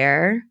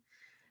aware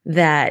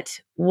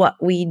that what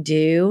we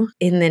do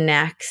in the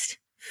next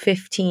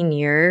 15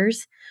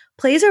 years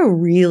plays a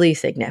really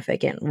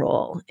significant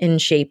role in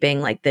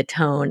shaping like the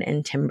tone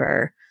and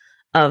timbre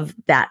of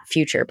that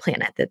future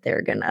planet that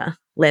they're going to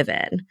live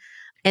in.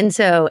 And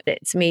so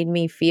it's made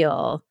me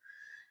feel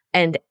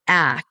and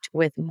act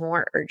with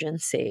more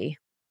urgency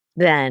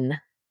than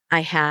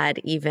I had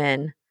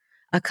even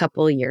a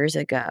couple years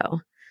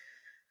ago.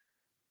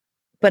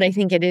 But I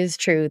think it is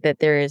true that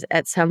there is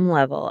at some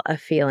level a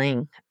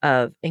feeling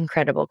of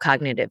incredible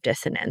cognitive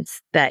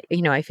dissonance that,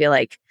 I feel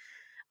like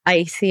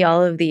I see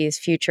all of these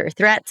future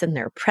threats and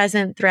they're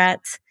present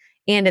threats.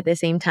 And at the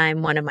same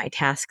time, one of my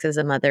tasks as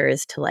a mother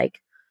is to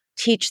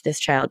teach this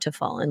child to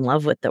fall in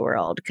love with the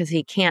world because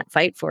he can't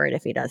fight for it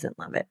if he doesn't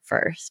love it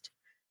first.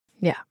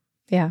 Yeah.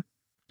 Yeah.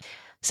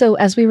 So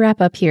as we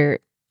wrap up here,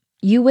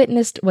 you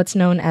witnessed what's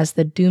known as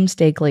the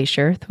Doomsday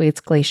Glacier,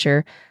 Thwaites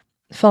Glacier,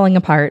 falling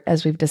apart,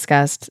 as we've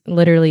discussed,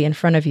 literally in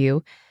front of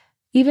you.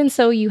 Even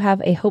so, you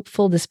have a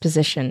hopeful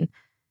disposition.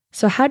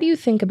 So how do you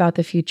think about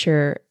the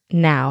future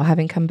now,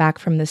 having come back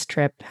from this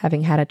trip,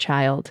 having had a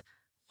child?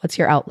 What's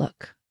your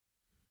outlook?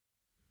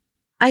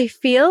 I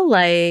feel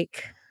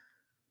like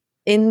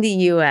in the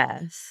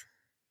US,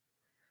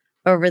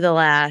 over the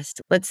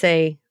last, let's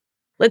say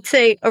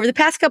over the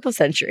past couple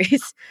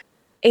centuries,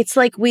 it's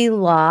like we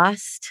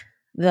lost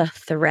the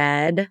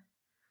thread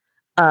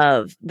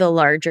of the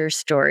larger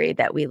story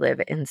that we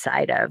live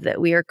inside of, that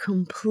we are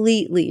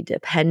completely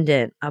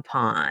dependent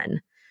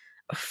upon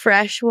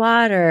fresh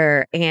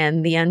water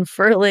and the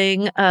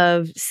unfurling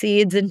of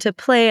seeds into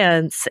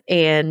plants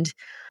and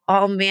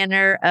all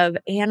manner of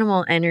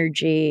animal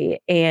energy,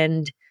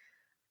 and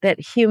that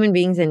human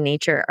beings and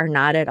nature are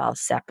not at all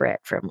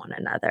separate from one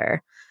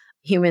another.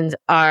 Humans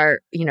are,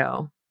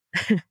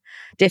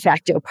 de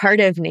facto part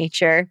of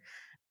nature.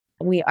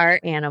 We are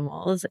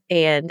animals.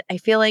 And I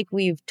feel like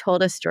we've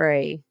told a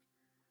story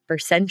for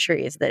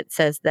centuries that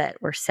says that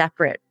we're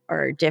separate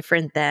or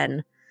different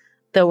than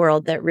the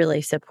world that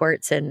really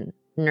supports and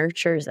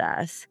nurtures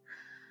us.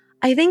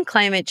 I think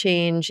climate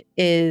change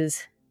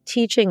is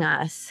teaching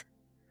us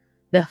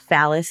the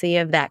fallacy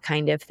of that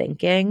kind of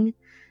thinking.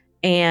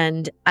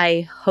 And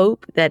I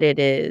hope that it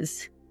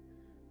is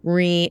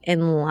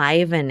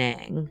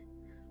re-enlivening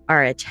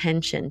our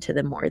attention to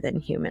the more than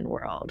human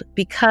world,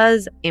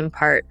 because in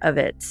part of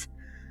it's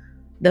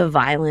the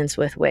violence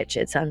with which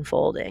it's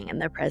unfolding in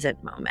the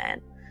present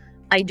moment.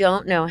 I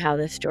don't know how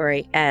the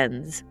story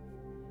ends,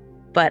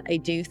 but I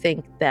do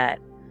think that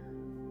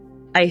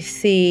I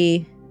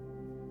see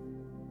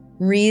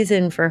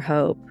reason for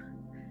hope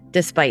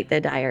despite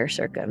the dire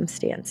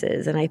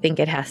circumstances. And I think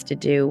it has to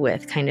do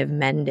with kind of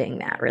mending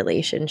that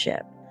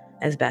relationship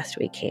as best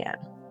we can.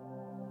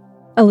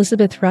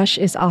 Elizabeth Rush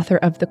is author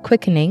of The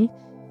Quickening,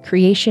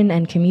 Creation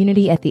and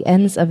Community at the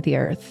Ends of the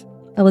Earth.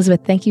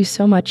 Elizabeth, thank you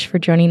so much for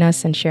joining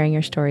us and sharing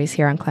your stories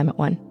here on Climate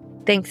One.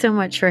 Thanks so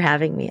much for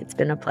having me. It's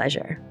been a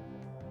pleasure.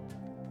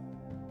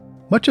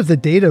 Much of the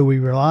data we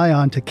rely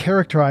on to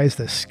characterize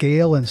the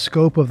scale and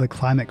scope of the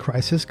climate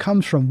crisis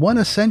comes from one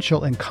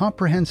essential and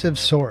comprehensive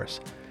source,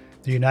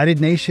 the United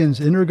Nations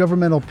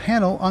Intergovernmental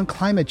Panel on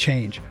Climate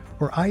Change,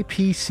 or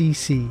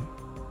IPCC.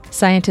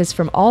 Scientists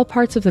from all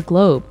parts of the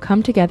globe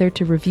come together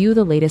to review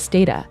the latest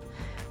data,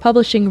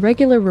 publishing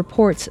regular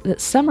reports that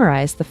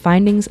summarize the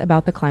findings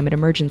about the climate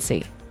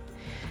emergency.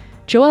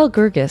 Joelle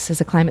Gergis is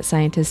a climate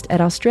scientist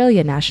at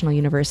Australia National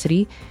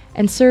University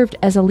and served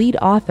as a lead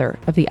author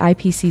of the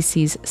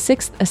IPCC's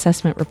 6th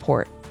assessment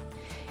report.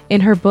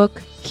 In her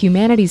book,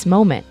 Humanity's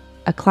Moment,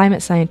 A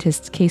Climate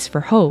Scientist's Case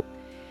for Hope,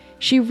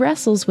 she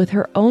wrestles with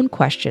her own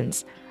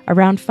questions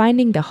around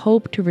finding the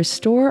hope to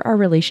restore our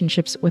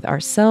relationships with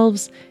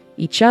ourselves,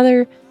 each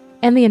other,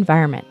 and the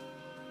environment.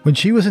 When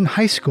she was in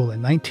high school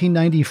in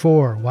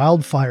 1994,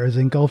 wildfires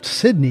engulfed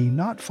Sydney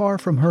not far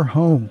from her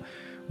home.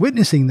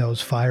 Witnessing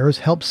those fires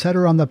helped set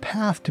her on the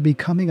path to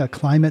becoming a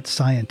climate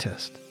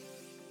scientist.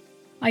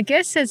 I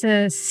guess as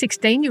a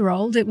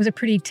 16-year-old, it was a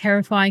pretty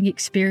terrifying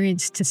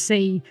experience to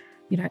see,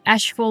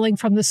 ash falling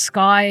from the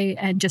sky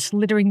and just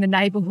littering the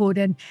neighborhood.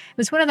 And it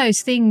was one of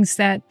those things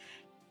that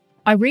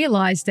I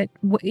realized that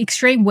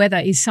extreme weather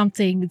is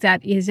something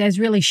that has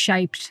really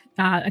shaped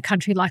a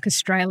country like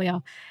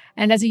Australia.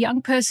 And as a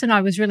young person,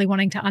 I was really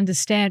wanting to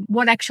understand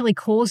what actually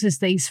causes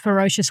these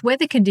ferocious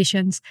weather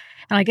conditions.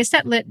 And I guess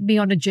that led me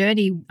on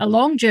a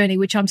long journey,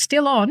 which I'm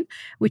still on,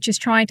 which is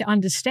trying to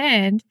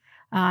understand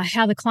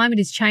how the climate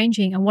is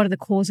changing and what are the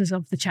causes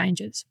of the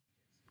changes.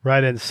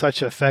 Right, and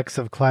such effects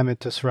of climate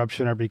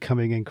disruption are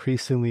becoming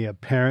increasingly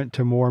apparent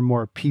to more and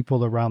more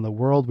people around the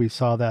world. We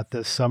saw that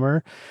this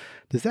summer.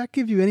 Does that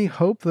give you any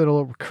hope that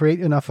it'll create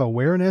enough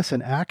awareness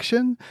and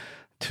action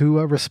to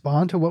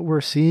respond to what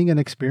we're seeing and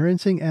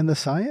experiencing and the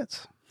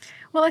science?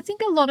 Well, I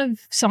think a lot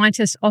of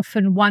scientists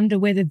often wonder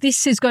whether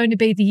this is going to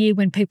be the year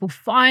when people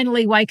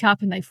finally wake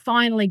up and they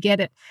finally get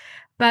it.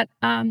 But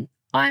I'm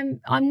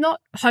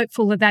not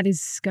hopeful that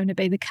is going to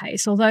be the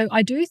case, although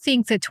I do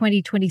think that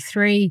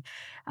 2023,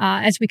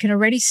 as we can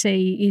already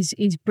see,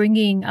 is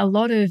bringing a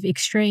lot of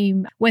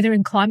extreme weather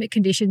and climate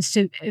conditions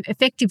to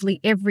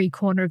effectively every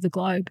corner of the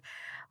globe.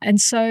 And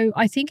so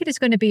I think it is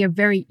going to be a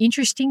very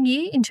interesting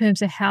year in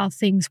terms of how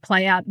things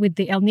play out with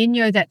the El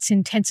Nino that's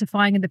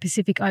intensifying in the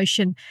Pacific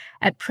Ocean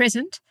at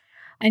present.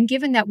 And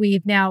given that we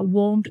have now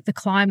warmed the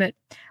climate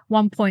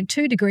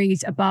 1.2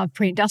 degrees above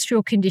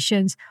pre-industrial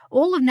conditions,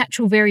 all of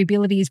natural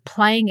variability is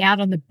playing out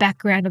on the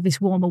background of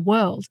this warmer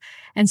world.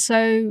 And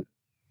so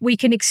we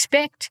can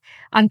expect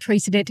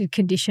unprecedented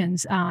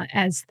conditions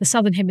as the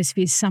Southern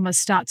Hemisphere's summer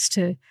starts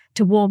to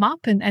warm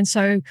up. And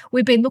so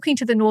we've been looking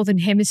to the Northern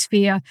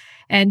Hemisphere.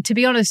 And to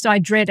be honest, I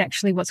dread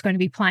actually what's going to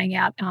be playing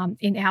out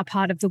in our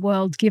part of the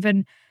world,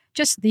 given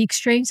just the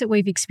extremes that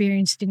we've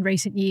experienced in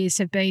recent years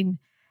have been,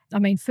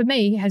 for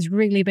me, has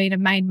really been a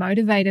main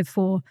motivator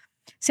for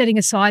setting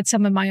aside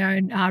some of my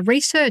own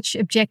research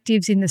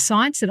objectives in the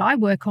science that I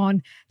work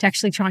on to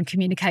actually try and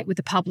communicate with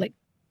the public.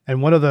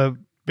 And one of the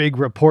big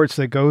reports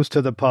that goes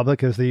to the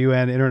public is the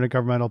UN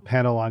Intergovernmental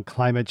Panel on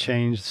Climate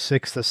Change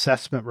 6th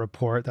Assessment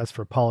Report. That's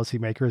for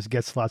policymakers. It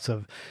gets lots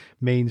of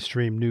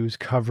mainstream news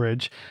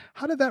coverage.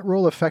 How did that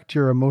role affect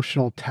your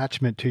emotional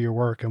attachment to your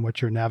work and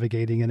what you're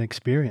navigating and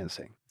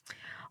experiencing?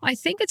 I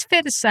think it's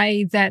fair to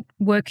say that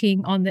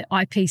working on the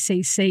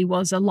IPCC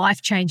was a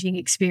life-changing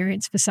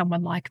experience for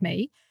someone like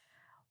me.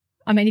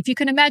 If you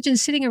can imagine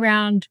sitting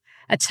around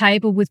a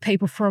table with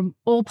people from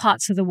all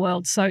parts of the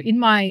world. So in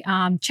my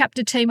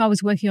chapter team, I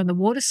was working on the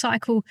water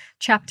cycle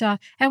chapter,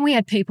 and we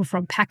had people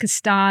from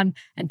Pakistan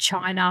and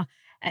China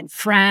and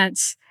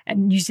France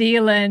and New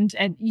Zealand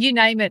and you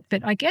name it.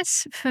 But I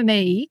guess for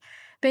me,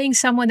 being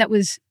someone that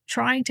was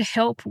trying to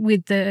help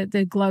with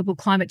the Global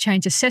Climate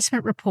Change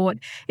Assessment Report,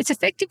 it's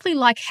effectively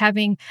like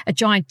having a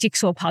giant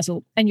jigsaw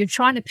puzzle and you're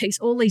trying to piece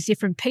all these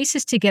different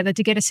pieces together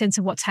to get a sense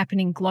of what's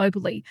happening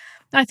globally.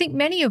 And I think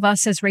many of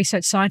us as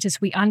research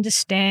scientists, we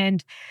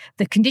understand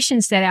the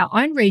conditions that our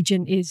own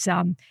region is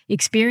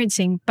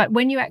experiencing, but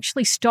when you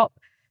actually stop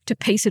to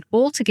piece it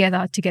all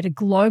together to get a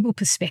global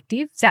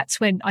perspective, that's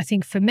when I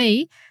think for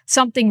me,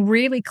 something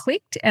really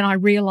clicked and I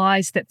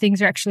realized that things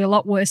are actually a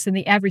lot worse than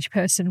the average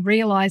person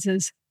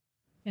realizes.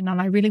 And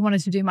I really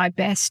wanted to do my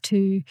best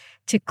to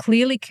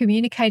clearly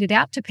communicate it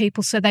out to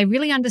people so they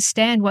really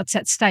understand what's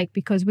at stake,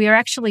 because we are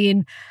actually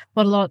in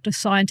what a lot of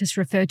scientists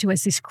refer to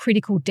as this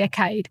critical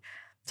decade.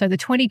 So the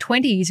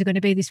 2020s are going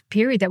to be this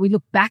period that we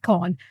look back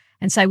on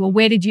and say, well,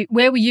 where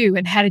were you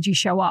and how did you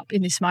show up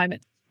in this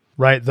moment?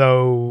 Right,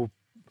 though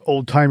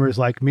old timers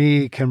like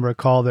me can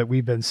recall that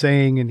we've been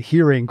saying and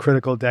hearing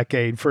critical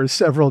decade for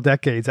several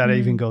decades. That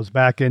even goes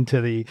back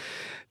into the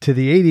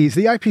 80s.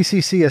 The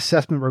IPCC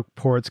assessment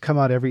reports come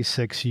out every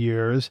 6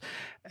 years,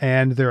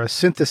 and they're a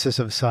synthesis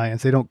of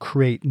science. They don't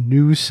create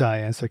new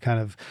science. They're kind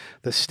of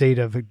the state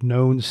of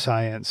known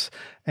science.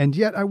 And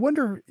yet I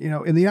wonder,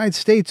 in the United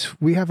States,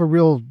 we have a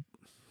real,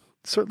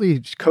 certainly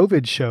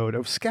COVID showed,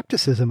 of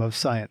skepticism of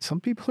science. Some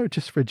people are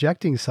just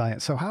rejecting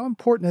science. So how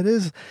important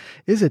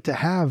is it to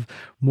have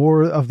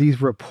more of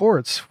these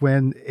reports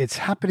when it's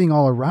happening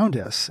all around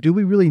us? Do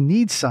we really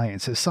need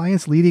science? Is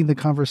science leading the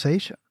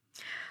conversation?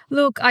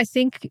 Look, I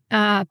think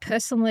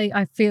personally,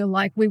 I feel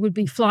like we would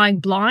be flying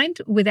blind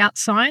without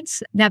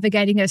science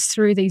navigating us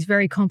through these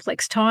very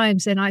complex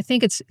times. And I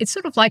think it's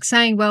sort of like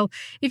saying, well,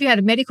 if you had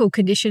a medical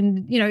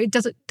condition, it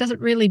doesn't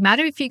really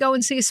matter if you go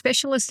and see a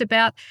specialist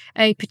about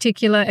a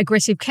particular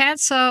aggressive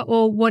cancer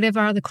or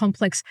whatever other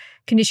complex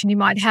condition you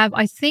might have.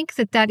 I think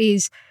that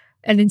is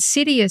an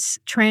insidious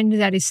trend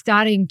that is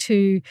starting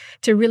to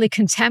really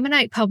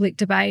contaminate public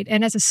debate.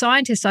 And as a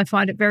scientist, I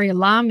find it very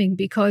alarming,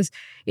 because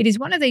it is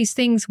one of these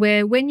things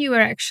where when you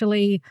are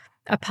actually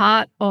a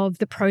part of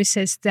the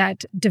process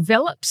that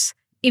develops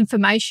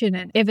information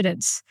and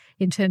evidence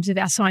in terms of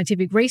our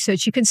scientific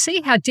research, you can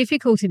see how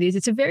difficult it is.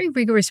 It's a very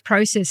rigorous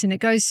process and it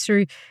goes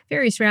through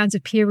various rounds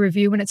of peer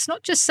review, and it's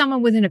not just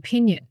someone with an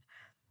opinion.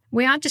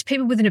 We aren't just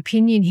people with an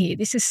opinion here.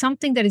 This is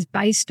something that is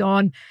based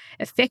on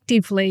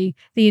effectively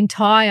the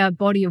entire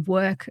body of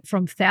work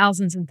from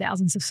thousands and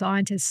thousands of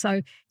scientists.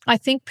 So I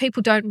think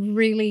people don't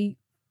really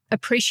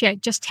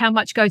appreciate just how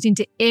much goes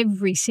into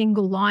every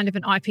single line of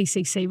an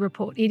IPCC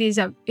report.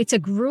 It's a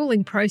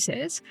grueling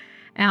process,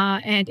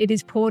 and it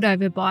is poured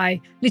over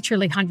by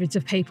literally hundreds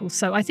of people.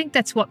 So I think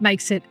that's what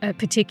makes it a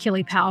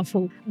particularly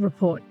powerful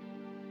report.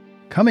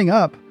 Coming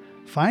up,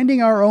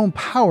 finding our own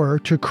power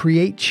to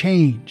create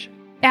change.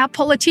 Our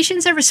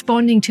politicians are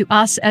responding to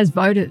us as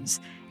voters,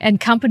 and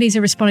companies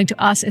are responding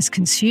to us as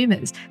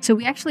consumers. So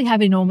we actually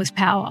have enormous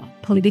power,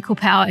 political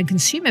power and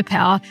consumer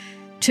power,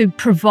 to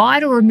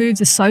provide or remove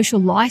the social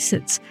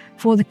license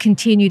for the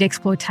continued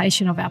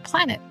exploitation of our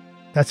planet.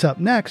 That's up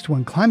next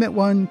when Climate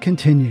One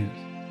continues.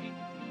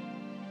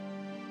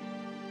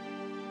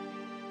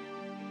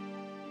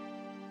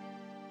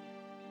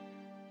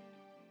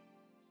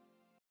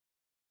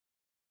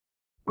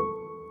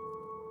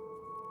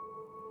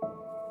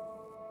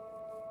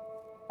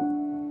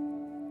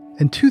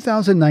 In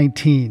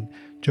 2019,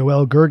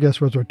 Joelle Gerges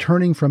was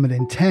returning from an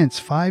intense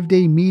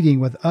 5-day meeting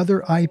with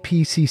other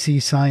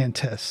IPCC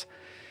scientists.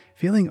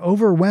 Feeling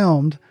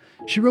overwhelmed,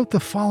 she wrote the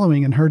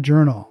following in her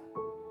journal.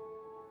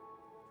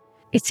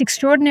 It's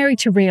extraordinary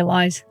to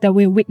realize that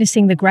we're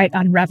witnessing the great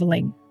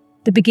unraveling,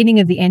 the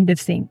beginning of the end of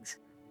things.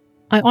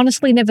 I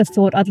honestly never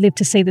thought I'd live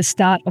to see the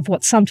start of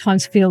what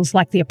sometimes feels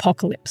like the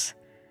apocalypse.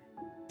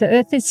 The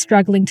Earth is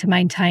struggling to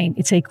maintain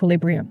its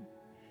equilibrium.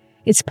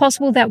 It's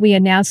possible that we are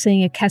now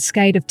seeing a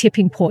cascade of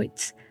tipping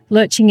points,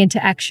 lurching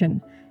into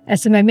action,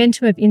 as the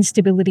momentum of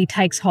instability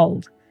takes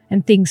hold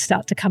and things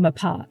start to come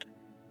apart.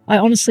 I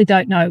honestly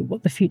don't know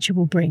what the future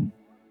will bring.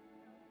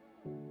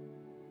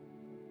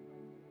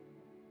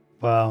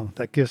 Wow,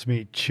 that gives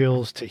me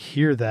chills to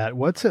hear that.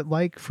 What's it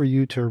like for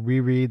you to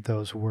reread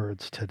those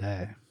words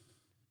today?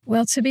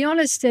 Well, to be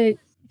honest, it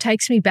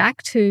takes me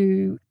back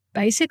to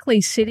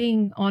basically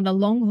sitting on a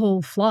long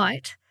haul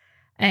flight,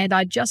 and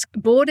I just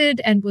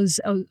boarded and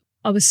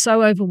I was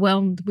so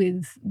overwhelmed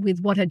with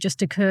what had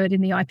just occurred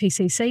in the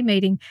IPCC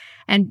meeting,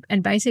 and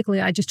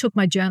basically I just took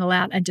my journal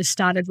out and just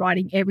started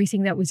writing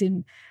everything that was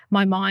in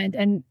my mind,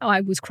 and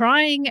I was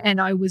crying and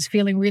I was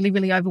feeling really,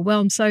 really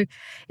overwhelmed. So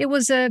it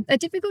was a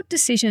difficult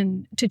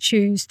decision to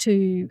choose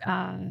to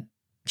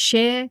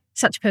share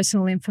such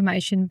personal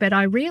information, but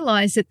I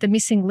realized that the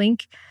missing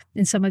link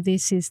in some of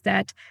this is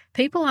that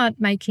people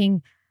aren't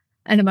making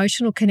an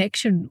emotional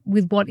connection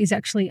with what is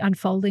actually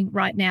unfolding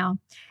right now.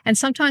 And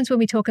sometimes when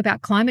we talk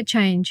about climate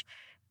change,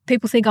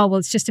 people think, oh, well,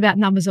 it's just about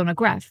numbers on a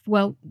graph.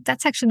 Well,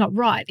 that's actually not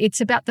right.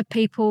 It's about the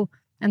people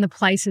and the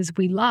places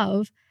we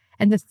love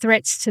and the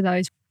threats to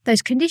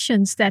those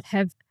conditions that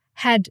have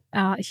had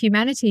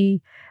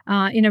humanity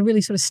in a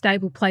really sort of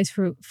stable place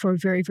for a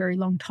very, very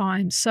long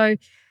time. So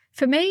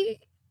for me,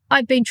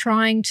 I've been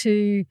trying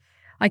to,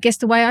 I guess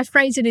the way I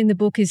phrase it in the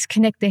book is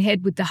connect the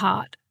head with the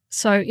heart.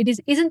 So it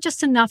isn't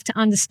just enough to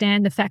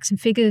understand the facts and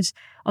figures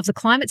of the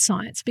climate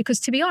science, because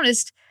to be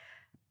honest,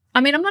 I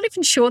mean, I'm not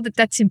even sure that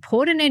that's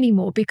important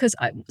anymore, because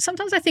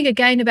sometimes I think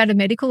again about a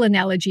medical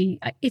analogy.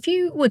 If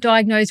you were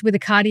diagnosed with a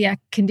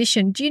cardiac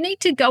condition, do you need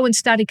to go and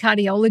study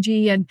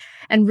cardiology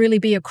and really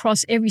be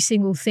across every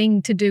single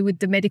thing to do with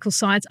the medical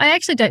science? I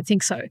actually don't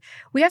think so.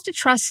 We have to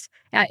trust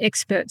our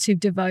experts who've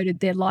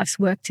devoted their life's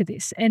work to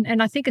this.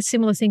 And I think a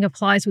similar thing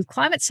applies with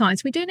climate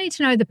science. We do need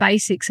to know the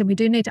basics and we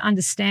do need to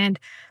understand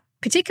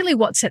particularly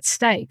what's at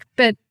stake.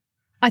 But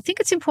I think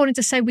it's important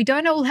to say we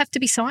don't all have to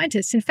be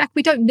scientists. In fact,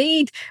 we don't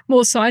need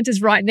more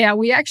scientists right now.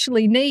 We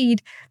actually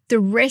need the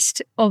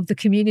rest of the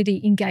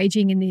community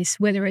engaging in this,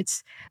 whether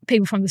it's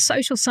people from the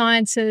social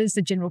sciences,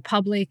 the general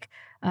public,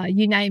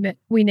 you name it,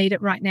 we need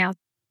it right now.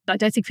 I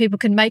don't think people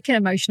can make an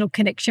emotional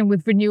connection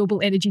with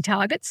renewable energy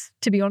targets,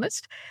 to be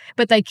honest,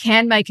 but they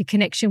can make a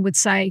connection with,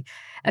 say,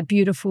 a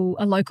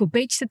local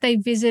beach that they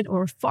visit,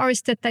 or a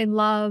forest that they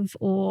love,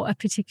 or a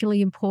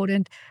particularly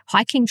important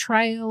hiking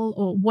trail,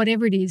 or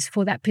whatever it is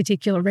for that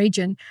particular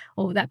region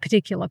or that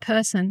particular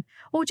person.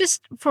 Or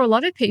just for a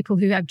lot of people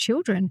who have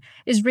children,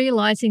 is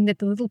realizing that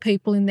the little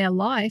people in their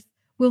life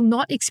will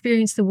not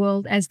experience the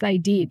world as they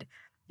did,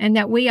 and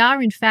that we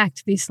are, in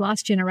fact, this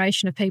last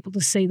generation of people to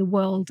see the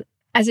world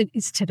as it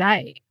is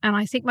today. And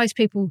I think most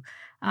people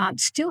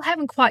still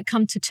haven't quite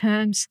come to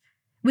terms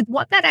with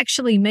what that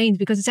actually means,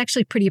 because it's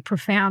actually pretty a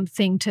profound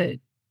thing to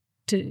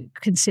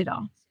consider.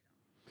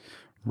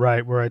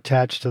 Right. We're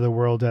attached to the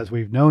world as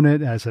we've known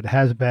it, as it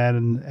has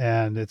been,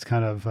 and it's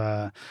kind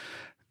of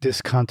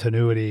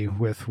discontinuity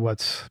with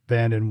what's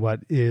been and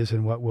what is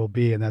and what will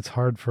be. And that's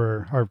hard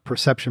for our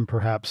perception,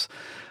 perhaps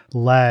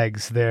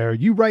lags there.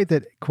 You write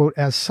that, quote,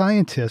 as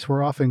scientists,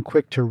 we're often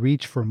quick to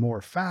reach for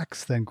more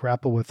facts than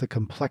grapple with the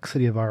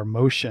complexity of our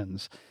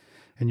emotions.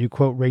 And you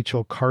quote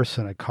Rachel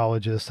Carson,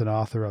 ecologist and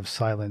author of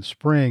Silent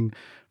Spring,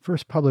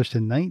 first published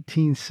in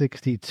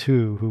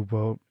 1962, who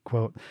wrote,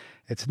 quote,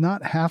 it's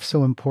not half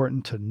so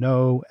important to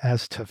know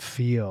as to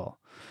feel.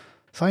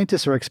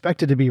 Scientists are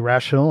expected to be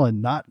rational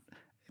and not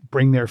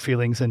bring their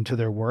feelings into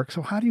their work.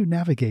 So how do you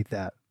navigate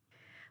that?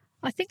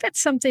 I think that's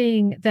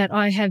something that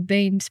I have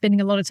been spending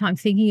a lot of time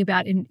thinking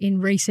about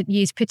in recent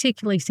years,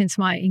 particularly since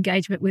my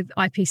engagement with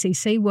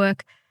IPCC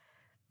work.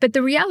 But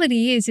the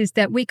reality is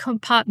that we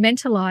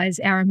compartmentalize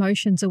our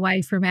emotions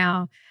away from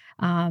our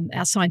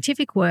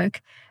scientific work.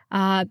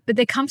 But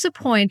there comes a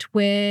point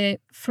where,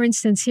 for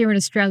instance, here in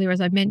Australia, as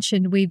I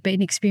mentioned, we've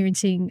been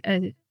experiencing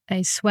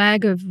a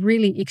swag of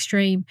really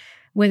extreme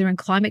weather and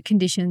climate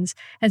conditions.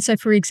 And so,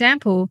 for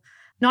example,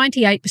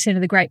 98%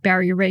 of the Great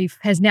Barrier Reef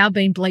has now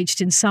been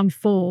bleached in some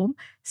form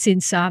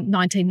since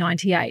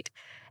 1998.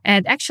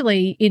 And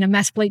actually, in a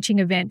mass bleaching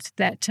event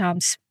that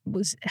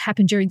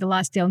happened during the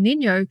last El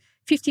Nino,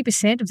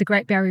 50% of the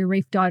Great Barrier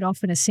Reef died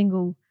off in a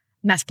single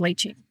mass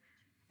bleaching.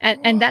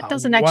 And that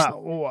doesn't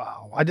actually...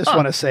 Wow. I just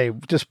want to say,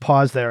 just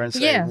pause there and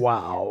say,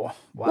 wow.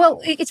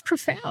 Well, it's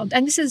profound.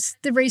 And this is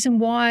the reason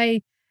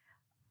why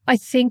I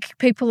think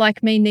people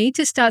like me need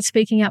to start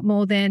speaking up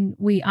more than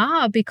we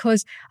are,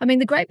 because, I mean,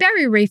 the Great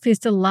Barrier Reef is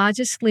the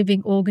largest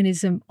living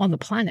organism on the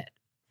planet.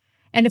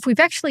 And if we've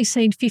actually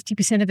seen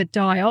 50% of it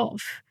die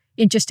off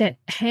in just a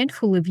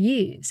handful of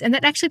years, and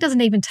that actually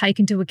doesn't even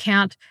take into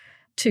account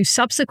two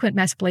subsequent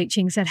mass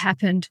bleachings that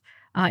happened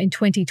in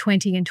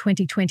 2020 and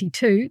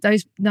 2022,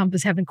 those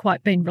numbers haven't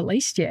quite been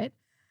released yet.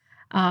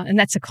 And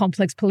that's a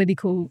complex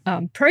political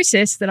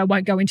process that I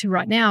won't go into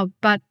right now.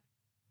 But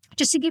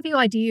just to give you an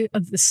idea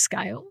of the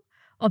scale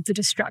of the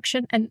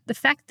destruction and the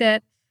fact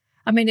that,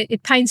 I mean,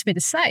 it pains me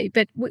to say,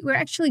 but we're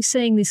actually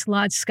seeing this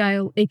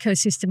large-scale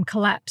ecosystem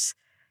collapse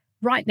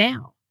right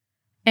now.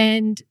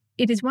 And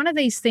it is one of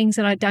these things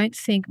that I don't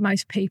think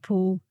most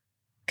people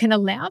can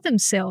allow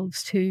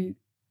themselves to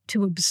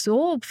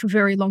absorb for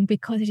very long,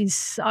 because it is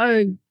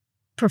so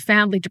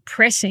profoundly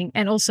depressing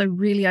and also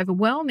really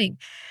overwhelming.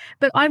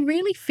 But I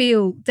really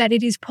feel that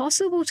it is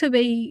possible to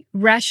be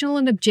rational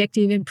and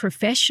objective and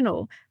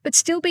professional, but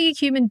still be a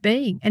human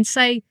being and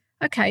say,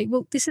 okay,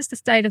 well, this is the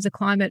state of the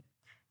climate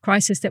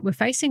crisis that we're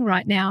facing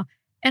right now.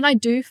 And I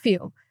do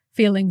feel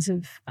feelings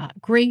of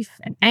grief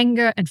and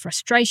anger and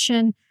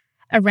frustration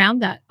around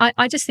that.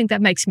 I just think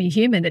that makes me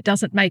human. It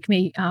doesn't make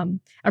me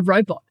a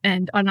robot.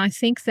 And I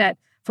think that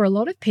for a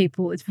lot of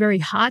people, it's very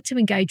hard to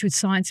engage with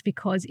science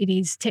because it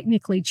is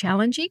technically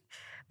challenging,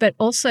 but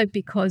also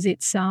because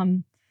it's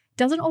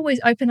doesn't always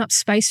open up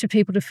space for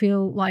people to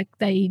feel like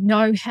they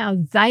know how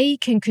they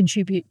can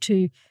contribute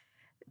to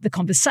the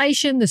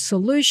conversation, the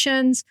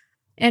solutions.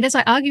 And as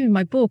I argue in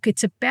my book,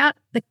 it's about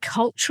the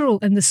cultural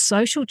and the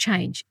social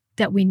change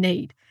that we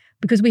need,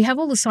 because we have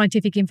all the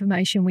scientific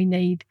information we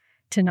need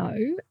to know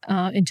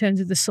in terms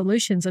of the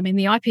solutions. I mean,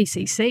 the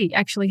IPCC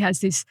actually has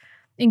this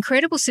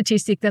incredible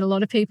statistic that a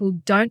lot of people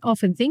don't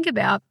often think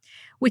about,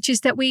 which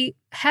is that we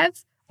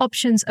have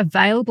options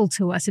available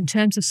to us in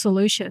terms of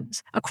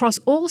solutions across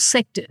all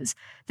sectors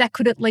that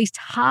could at least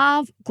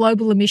halve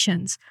global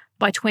emissions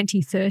by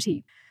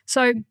 2030.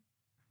 So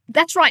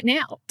that's right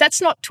now.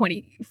 That's not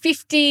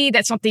 2050.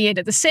 That's not the end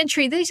of the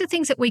century. These are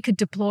things that we could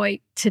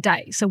deploy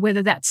today. So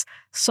whether that's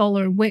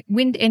solar and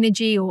wind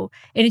energy or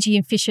energy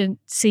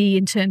efficiency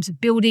in terms of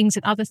buildings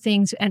and other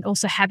things, and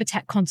also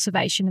habitat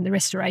conservation and the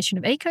restoration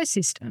of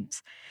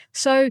ecosystems.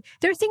 So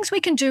there are things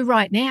we can do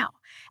right now.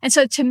 And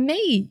so to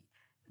me,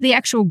 the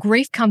actual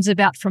grief comes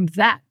about from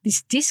that,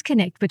 this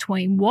disconnect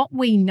between what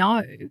we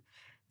know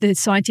the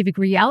scientific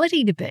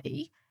reality to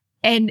be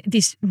and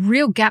this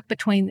real gap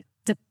between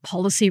the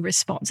policy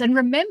response. And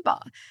remember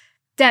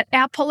that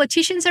our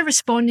politicians are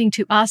responding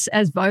to us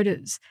as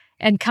voters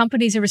and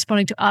companies are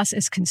responding to us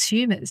as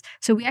consumers.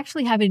 So we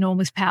actually have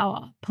enormous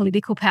power,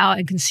 political power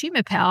and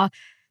consumer power,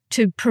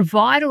 to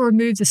provide or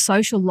remove the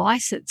social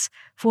license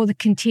for the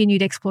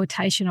continued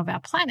exploitation of our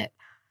planet.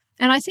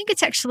 And I think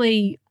it's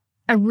actually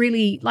a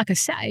really, like I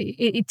say,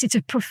 it's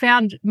a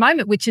profound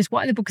moment, which is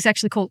why the book is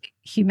actually called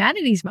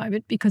Humanity's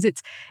Moment, because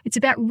it's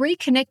about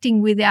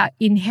reconnecting with our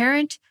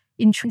inherent,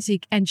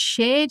 intrinsic and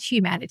shared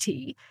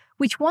humanity,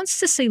 which wants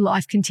to see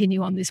life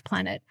continue on this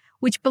planet,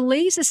 which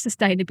believes that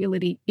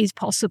sustainability is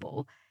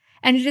possible.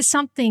 And it is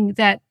something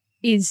that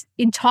is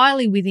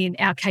entirely within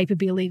our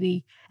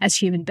capability as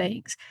human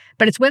beings.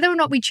 But it's whether or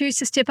not we choose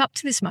to step up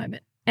to this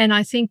moment. And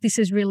I think this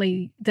is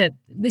really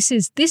this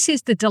is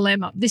the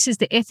dilemma. This is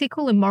the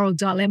ethical and moral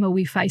dilemma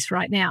we face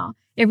right now,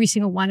 every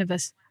single one of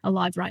us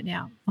alive right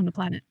now on the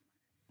planet.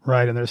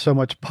 Right, and there's so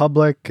much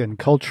public and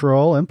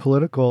cultural and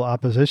political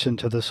opposition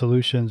to the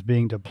solutions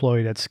being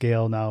deployed at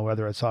scale now,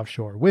 whether it's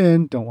offshore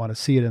wind, don't want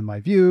to see it in my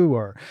view,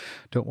 or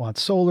don't want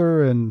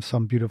solar in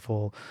some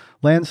beautiful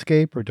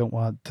landscape, or don't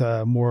want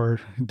more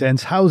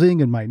dense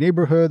housing in my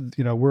neighborhood.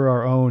 You know, we're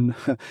our own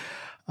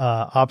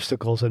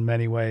obstacles in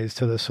many ways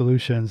to the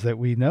solutions that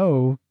we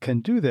know can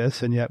do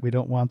this, and yet we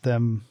don't want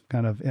them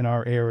kind of in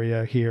our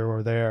area here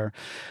or there.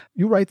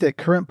 You write that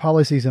current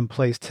policies in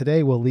place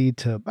today will lead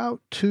to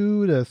about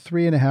 2 to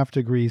 3.5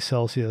 degrees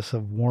Celsius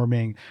of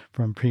warming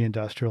from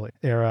pre-industrial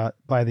era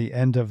by the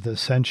end of the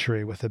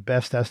century, with the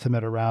best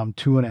estimate around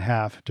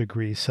 2.5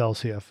 degrees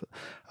Celsius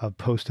of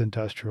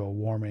post-industrial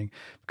warming.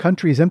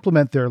 Countries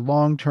implement their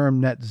long-term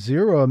net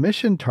zero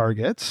emission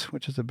targets,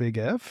 which is a big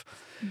if.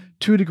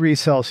 2 degrees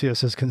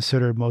Celsius is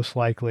considered most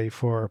likely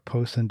for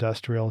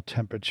post-industrial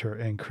temperature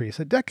increase.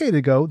 A decade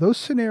ago, those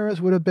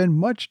scenarios would have been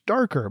much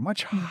darker,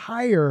 much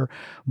higher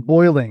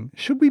boiling.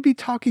 Should we be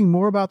talking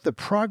more about the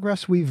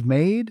progress we've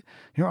made?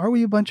 You know, are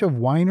we a bunch of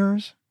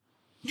whiners?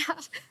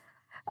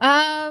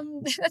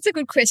 That's a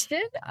good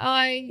question.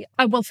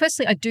 Well,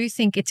 firstly, I do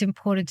think it's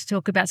important to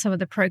talk about some of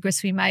the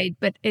progress we made,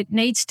 but it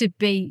needs to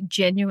be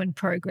genuine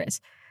progress.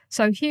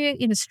 So here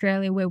in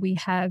Australia, we're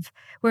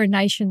a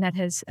nation that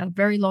has a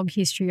very long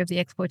history of the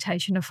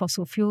exploitation of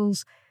fossil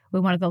fuels.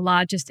 We're one of the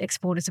largest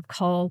exporters of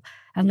coal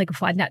and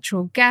liquefied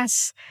natural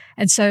gas.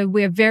 And so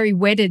we're very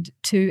wedded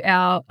to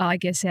our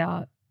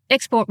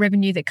export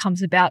revenue that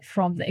comes about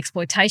from the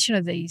exploitation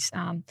of these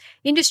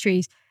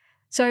industries.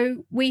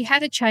 So we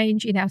had a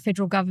change in our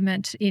federal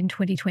government in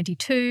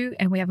 2022,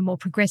 and we have a more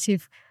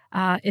progressive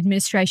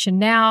administration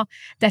now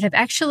that have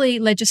actually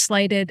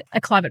legislated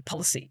a climate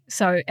policy.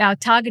 So our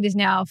target is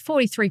now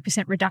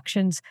 43%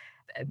 reductions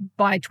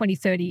by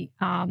 2030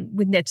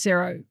 with net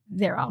zero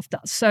thereafter.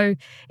 So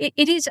it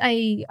is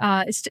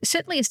it's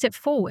certainly a step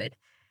forward.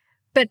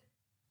 But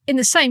in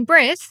the same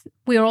breath,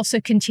 we are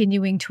also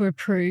continuing to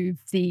approve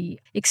the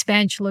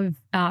expansion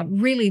of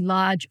really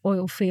large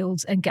oil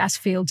fields and gas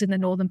fields in the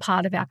northern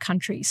part of our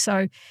country.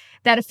 So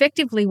that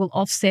effectively will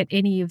offset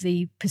any of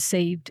the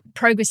perceived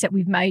progress that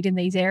we've made in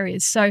these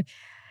areas. So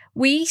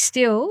we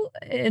still,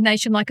 a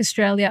nation like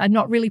Australia, are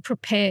not really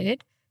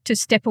prepared to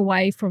step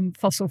away from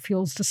fossil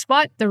fuels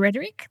despite the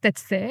rhetoric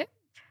that's there.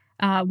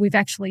 We've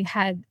actually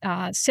had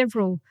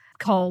several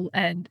coal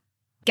and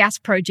gas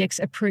projects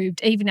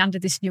approved even under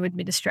this new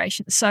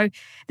administration. So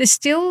there's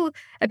still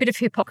a bit of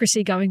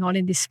hypocrisy going on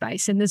in this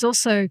space. And there's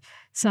also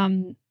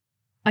some,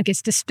 I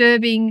guess,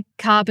 disturbing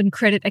carbon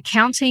credit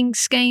accounting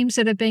schemes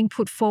that are being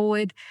put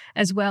forward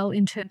as well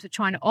in terms of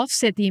trying to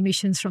offset the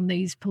emissions from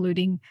these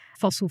polluting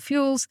fossil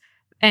fuels.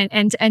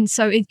 And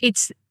so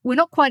it's we're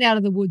not quite out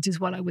of the woods is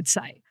what I would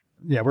say.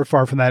 Yeah, we're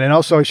far from that. And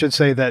also, I should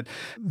say that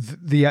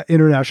the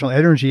International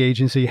Energy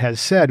Agency has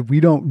said we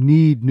don't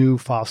need new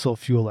fossil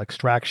fuel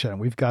extraction.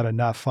 We've got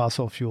enough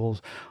fossil fuels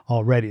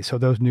already. So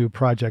those new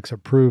projects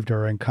approved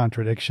are in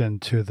contradiction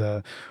to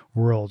the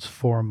world's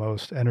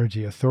foremost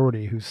energy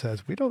authority, who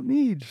says we don't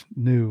need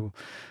new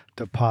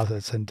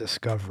deposits and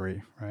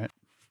discovery, right?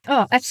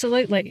 Oh,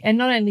 absolutely. And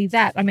not only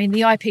that, I mean,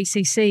 the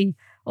IPCC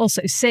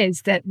also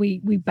says that we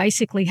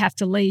basically have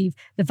to leave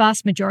the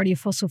vast majority of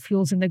fossil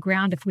fuels in the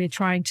ground if we're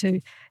trying to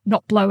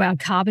not blow our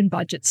carbon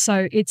budget.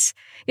 So it's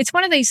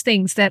one of these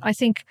things that I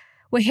think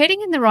we're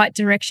heading in the right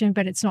direction,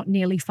 but it's not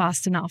nearly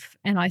fast enough.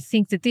 And I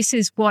think that this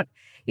is what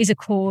is a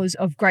cause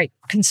of great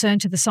concern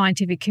to the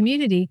scientific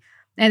community.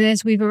 And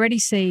as we've already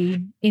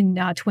seen in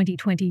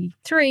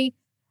 2023,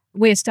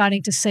 we're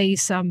starting to see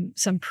some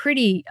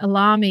pretty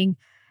alarming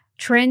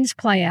trends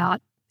play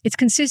out. It's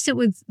consistent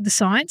with the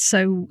science,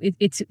 so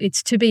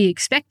it's to be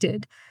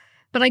expected.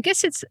 But I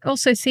guess it's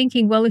also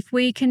thinking, well, if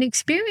we can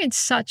experience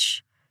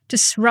such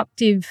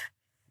disruptive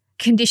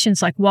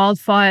conditions like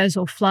wildfires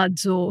or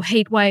floods or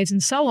heat waves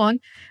and so on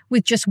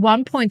with just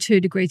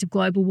 1.2 degrees of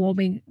global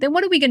warming, then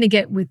what are we going to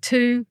get with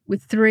 2,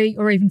 with 3,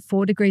 or even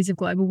 4 degrees of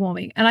global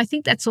warming? And I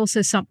think that's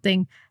also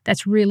something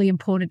that's really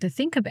important to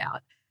think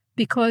about,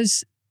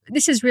 because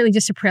this is really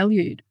just a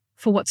prelude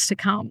for what's to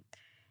come.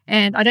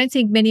 And I don't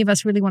think many of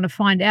us really want to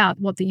find out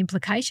what the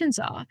implications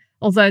are,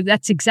 although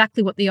that's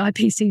exactly what the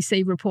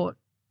IPCC report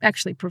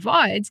actually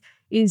provides,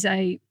 is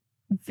a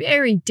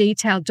very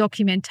detailed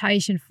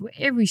documentation for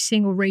every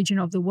single region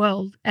of the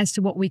world as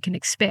to what we can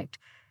expect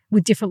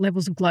with different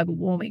levels of global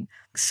warming.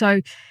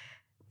 So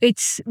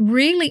it's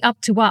really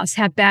up to us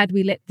how bad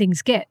we let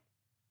things get.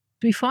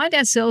 We find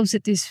ourselves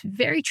at this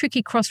very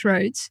tricky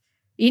crossroads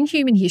in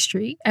human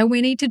history, and we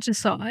need to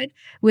decide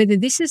whether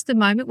this is the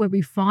moment where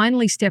we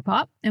finally step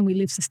up and we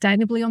live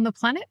sustainably on the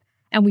planet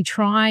and we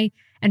try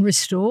and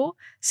restore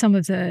some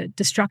of the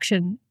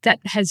destruction that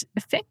has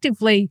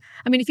effectively,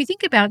 I mean, if you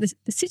think about it,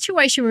 the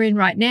situation we're in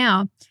right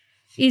now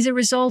is a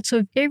result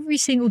of every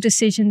single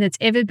decision that's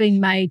ever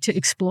been made to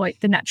exploit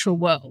the natural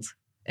world.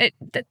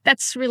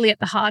 That's really at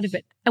the heart of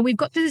it. And we've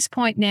got to this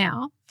point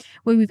now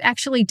where we've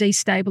actually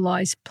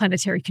destabilized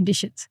planetary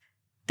conditions.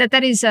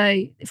 That is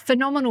a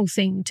phenomenal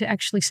thing to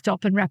actually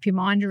stop and wrap your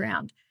mind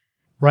around.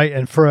 Right.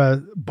 And for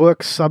a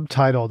book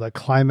subtitled A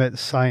Climate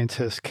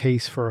Scientist's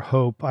Case for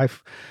Hope, I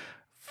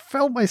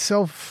felt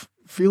myself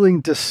feeling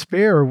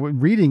despair when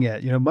reading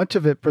it. You know, much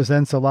of it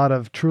presents a lot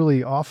of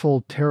truly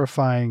awful,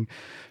 terrifying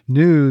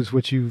news,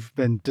 which you've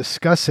been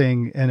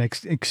discussing and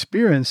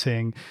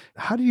experiencing.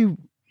 How do you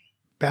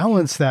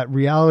balance that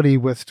reality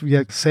with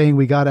saying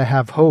we got to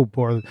have hope,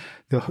 or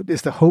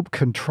is the hope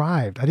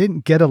contrived? I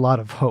didn't get a lot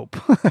of hope,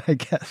 I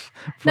guess.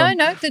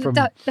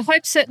 The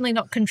hope's certainly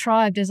not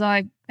contrived. As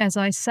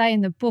I say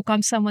in the book,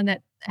 I'm someone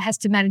that has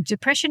to manage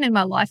depression in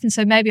my life, and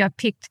so maybe I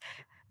picked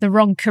the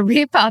wrong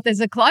career path as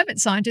a climate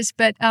scientist.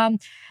 But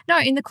no,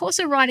 in the course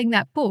of writing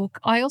that book,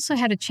 I also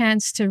had a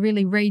chance to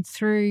really read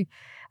through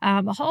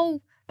a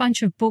whole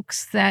bunch of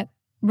books that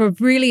were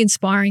really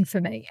inspiring for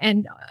me.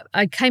 And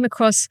I came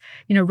across,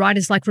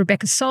 writers like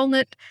Rebecca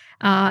Solnit,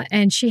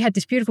 and she had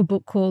this beautiful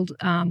book called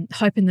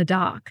Hope in the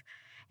Dark.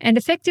 And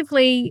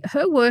effectively,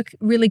 her work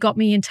really got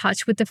me in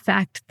touch with the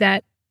fact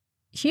that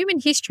human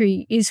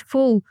history is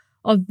full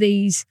of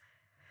these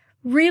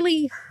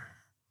really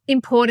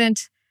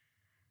important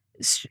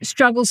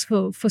struggles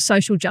for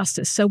social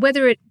justice. So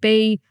whether it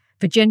be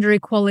for gender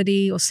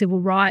equality or civil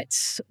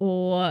rights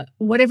or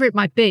whatever it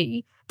might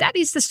be, that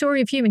is the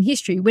story of human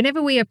history.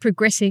 Whenever we are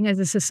progressing as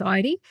a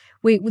society,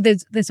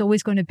 there's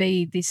always going to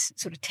be this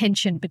sort of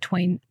tension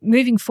between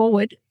moving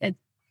forward and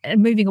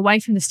moving away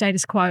from the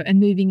status quo and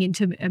moving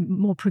into a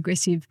more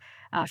progressive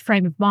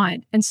frame of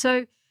mind. And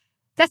so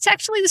that's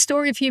actually the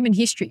story of human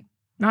history,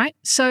 right?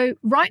 So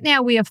right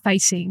now we are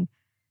facing,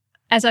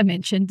 as I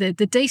mentioned, the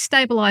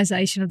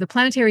destabilization of the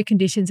planetary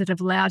conditions that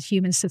have allowed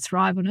humans to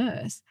thrive on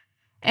Earth.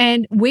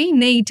 And we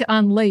need to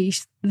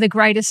unleash the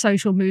greatest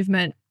social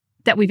movement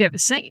that we've ever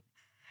seen.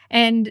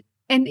 And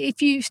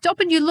if you stop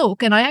and you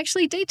look, and I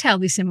actually detail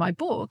this in my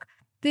book,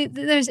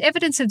 there's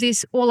evidence of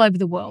this all over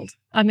the world.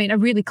 I mean, a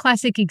really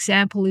classic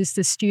example is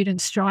the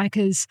student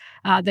strikers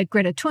that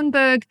Greta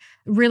Thunberg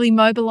really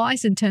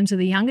mobilized in terms of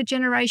the younger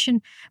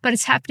generation, but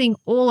it's happening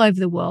all over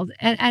the world.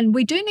 And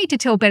we do need to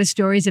tell better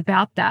stories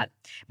about that,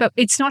 but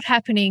it's not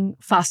happening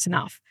fast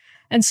enough.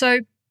 And so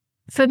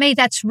for me,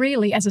 that's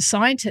really, as a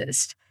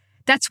scientist,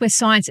 that's where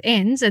science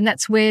ends and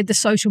that's where the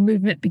social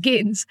movement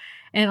begins.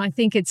 And I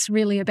think it's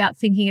really about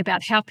thinking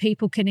about how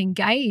people can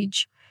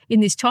engage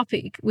in this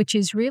topic, which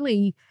is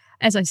really,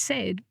 as I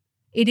said,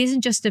 it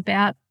isn't just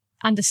about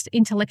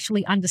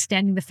intellectually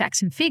understanding the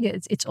facts and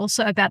figures. It's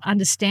also about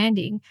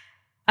understanding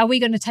are we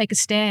going to take a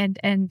stand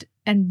and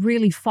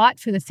really fight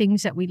for the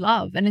things that we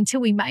love? And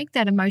until we make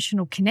that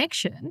emotional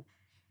connection,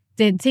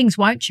 then things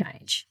won't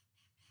change,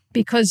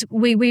 because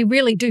we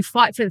really do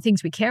fight for the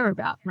things we care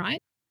about,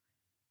 right?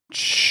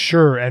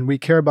 Sure. And we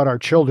care about our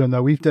children,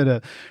 though. We've done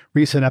a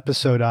recent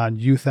episode on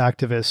youth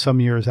activists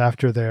some years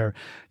after their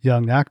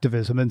young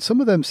activism. And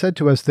some of them said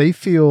to us they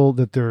feel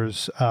that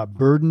there's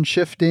burden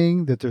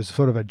shifting, that there's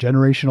sort of a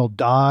generational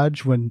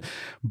dodge when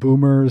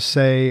boomers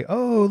say,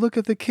 oh, look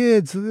at the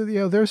kids,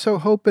 they're so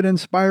hope and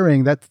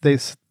inspiring. That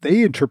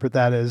they interpret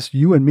that as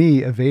you and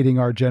me evading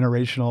our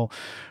generational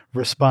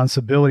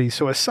responsibility.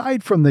 So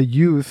aside from the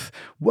youth,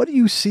 what do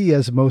you see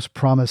as most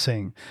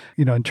promising,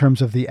 in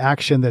terms of the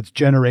action that's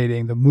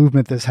generating, the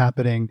movement that's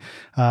happening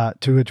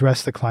to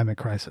address the climate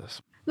crisis?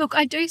 Look,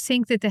 I do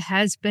think that there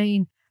has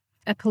been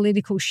a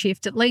political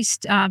shift. At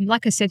least,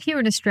 like I said, here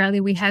in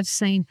Australia, we have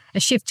seen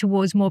a shift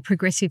towards more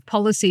progressive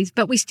policies,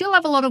 but we still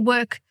have a lot of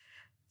work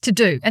to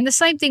do. And the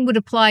same thing would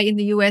apply in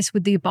the US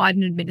with the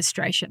Biden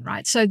administration,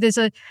 right? So there's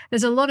a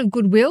lot of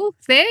goodwill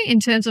there in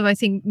terms of, I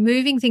think,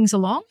 moving things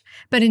along,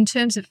 but in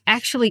terms of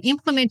actually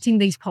implementing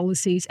these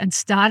policies and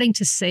starting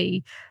to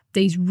see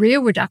these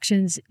real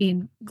reductions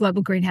in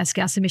global greenhouse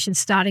gas emissions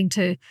starting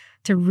to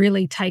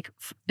really take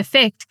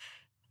effect,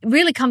 it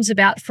really comes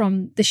about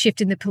from the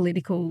shift in the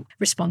political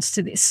response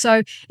to this. So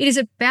it is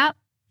about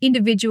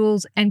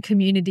individuals and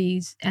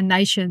communities and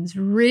nations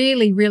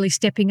really, really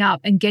stepping up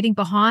and getting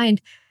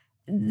behind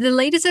the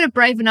leaders that are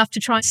brave enough to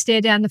try and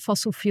stare down the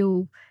fossil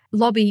fuel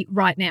lobby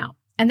right now.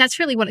 And that's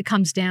really what it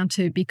comes down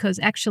to, because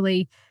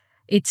actually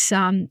it's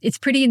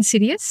pretty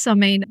insidious. I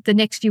mean, the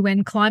next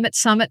UN climate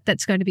summit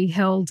that's going to be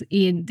held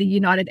in the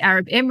United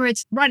Arab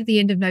Emirates right at the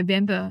end of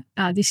November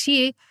this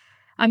year,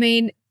 I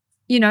mean,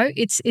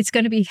 it's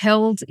going to be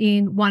held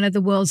in one of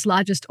the world's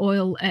largest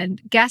oil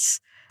and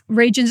gas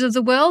regions of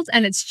the world,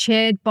 and it's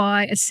chaired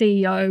by a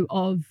CEO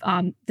of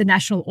the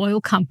national oil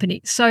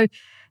company. So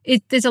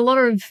there's a lot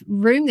of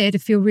room there to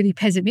feel really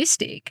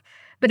pessimistic.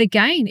 But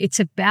again, it's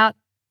about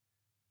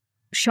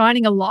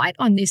shining a light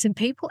on this and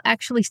people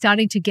actually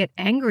starting to get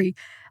angry.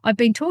 I've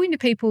been talking to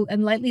people,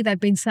 and lately they've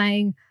been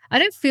saying, I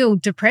don't feel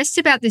depressed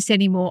about this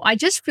anymore. I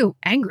just feel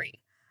angry.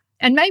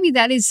 And maybe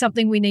that is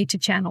something we need to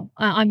channel.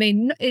 I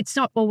mean, it's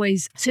not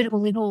always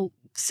suitable in all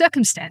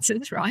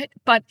circumstances, right?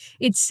 But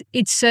it's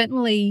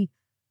certainly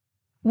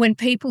when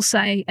people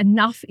say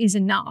enough is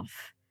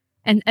enough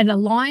and a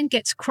line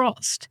gets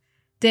crossed,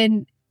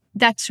 then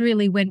that's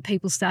really when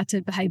people start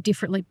to behave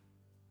differently.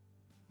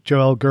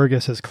 Joelle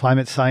Gergis is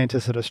climate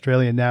scientist at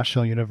Australian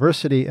National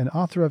University and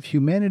author of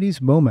Humanity's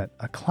Moment,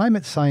 A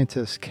Climate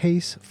Scientist's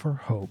Case for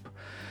Hope.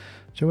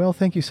 Joelle,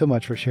 thank you so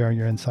much for sharing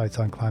your insights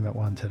on Climate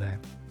One today.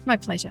 My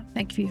pleasure.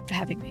 Thank you for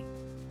having me.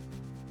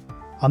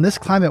 On this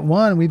Climate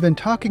One, we've been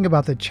talking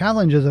about the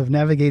challenges of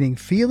navigating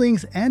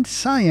feelings and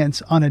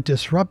science on a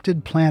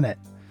disrupted planet.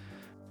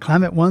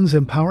 Climate One's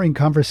empowering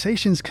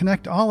conversations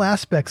connect all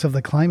aspects of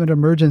the climate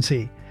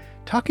emergency.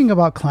 Talking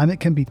about climate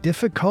can be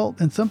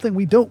difficult and something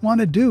we don't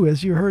want to do,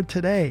 as you heard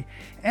today.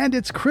 And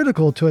it's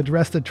critical to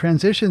address the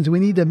transitions we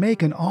need to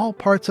make in all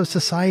parts of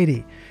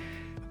society.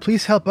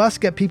 Please help us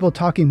get people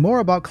talking more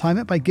about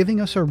climate by giving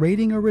us a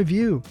rating or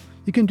review.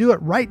 You can do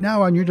it right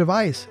now on your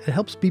device. It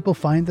helps people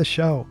find the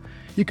show.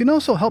 You can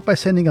also help by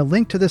sending a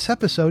link to this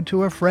episode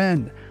to a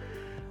friend.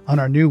 On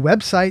our new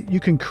website, you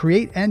can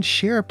create and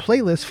share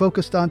playlists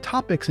focused on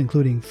topics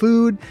including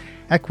food,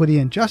 equity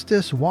and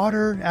justice,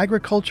 water,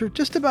 agriculture,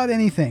 just about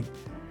anything.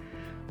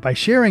 By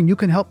sharing, you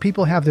can help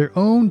people have their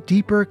own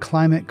deeper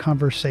climate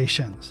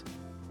conversations.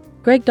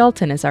 Greg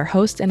Dalton is our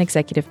host and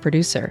executive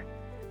producer.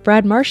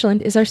 Brad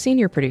Marshland is our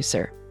senior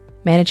producer.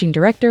 Managing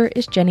director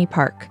is Jenny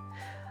Park.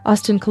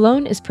 Austin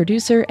Colon is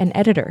producer and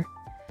editor.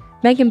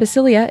 Megan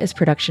Basilia is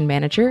production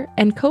manager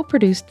and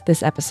co-produced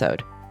this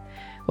episode.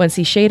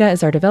 Wensi Sheda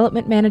is our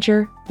development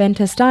manager. Ben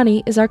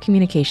Testani is our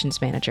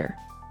communications manager.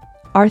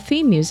 Our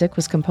theme music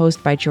was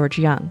composed by George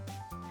Young.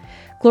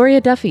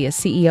 Gloria Duffy is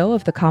CEO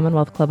of the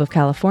Commonwealth Club of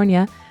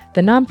California,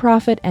 the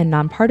nonprofit and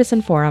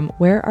nonpartisan forum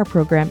where our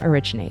program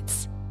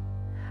originates.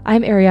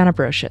 I'm Ariana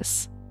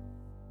Brocious.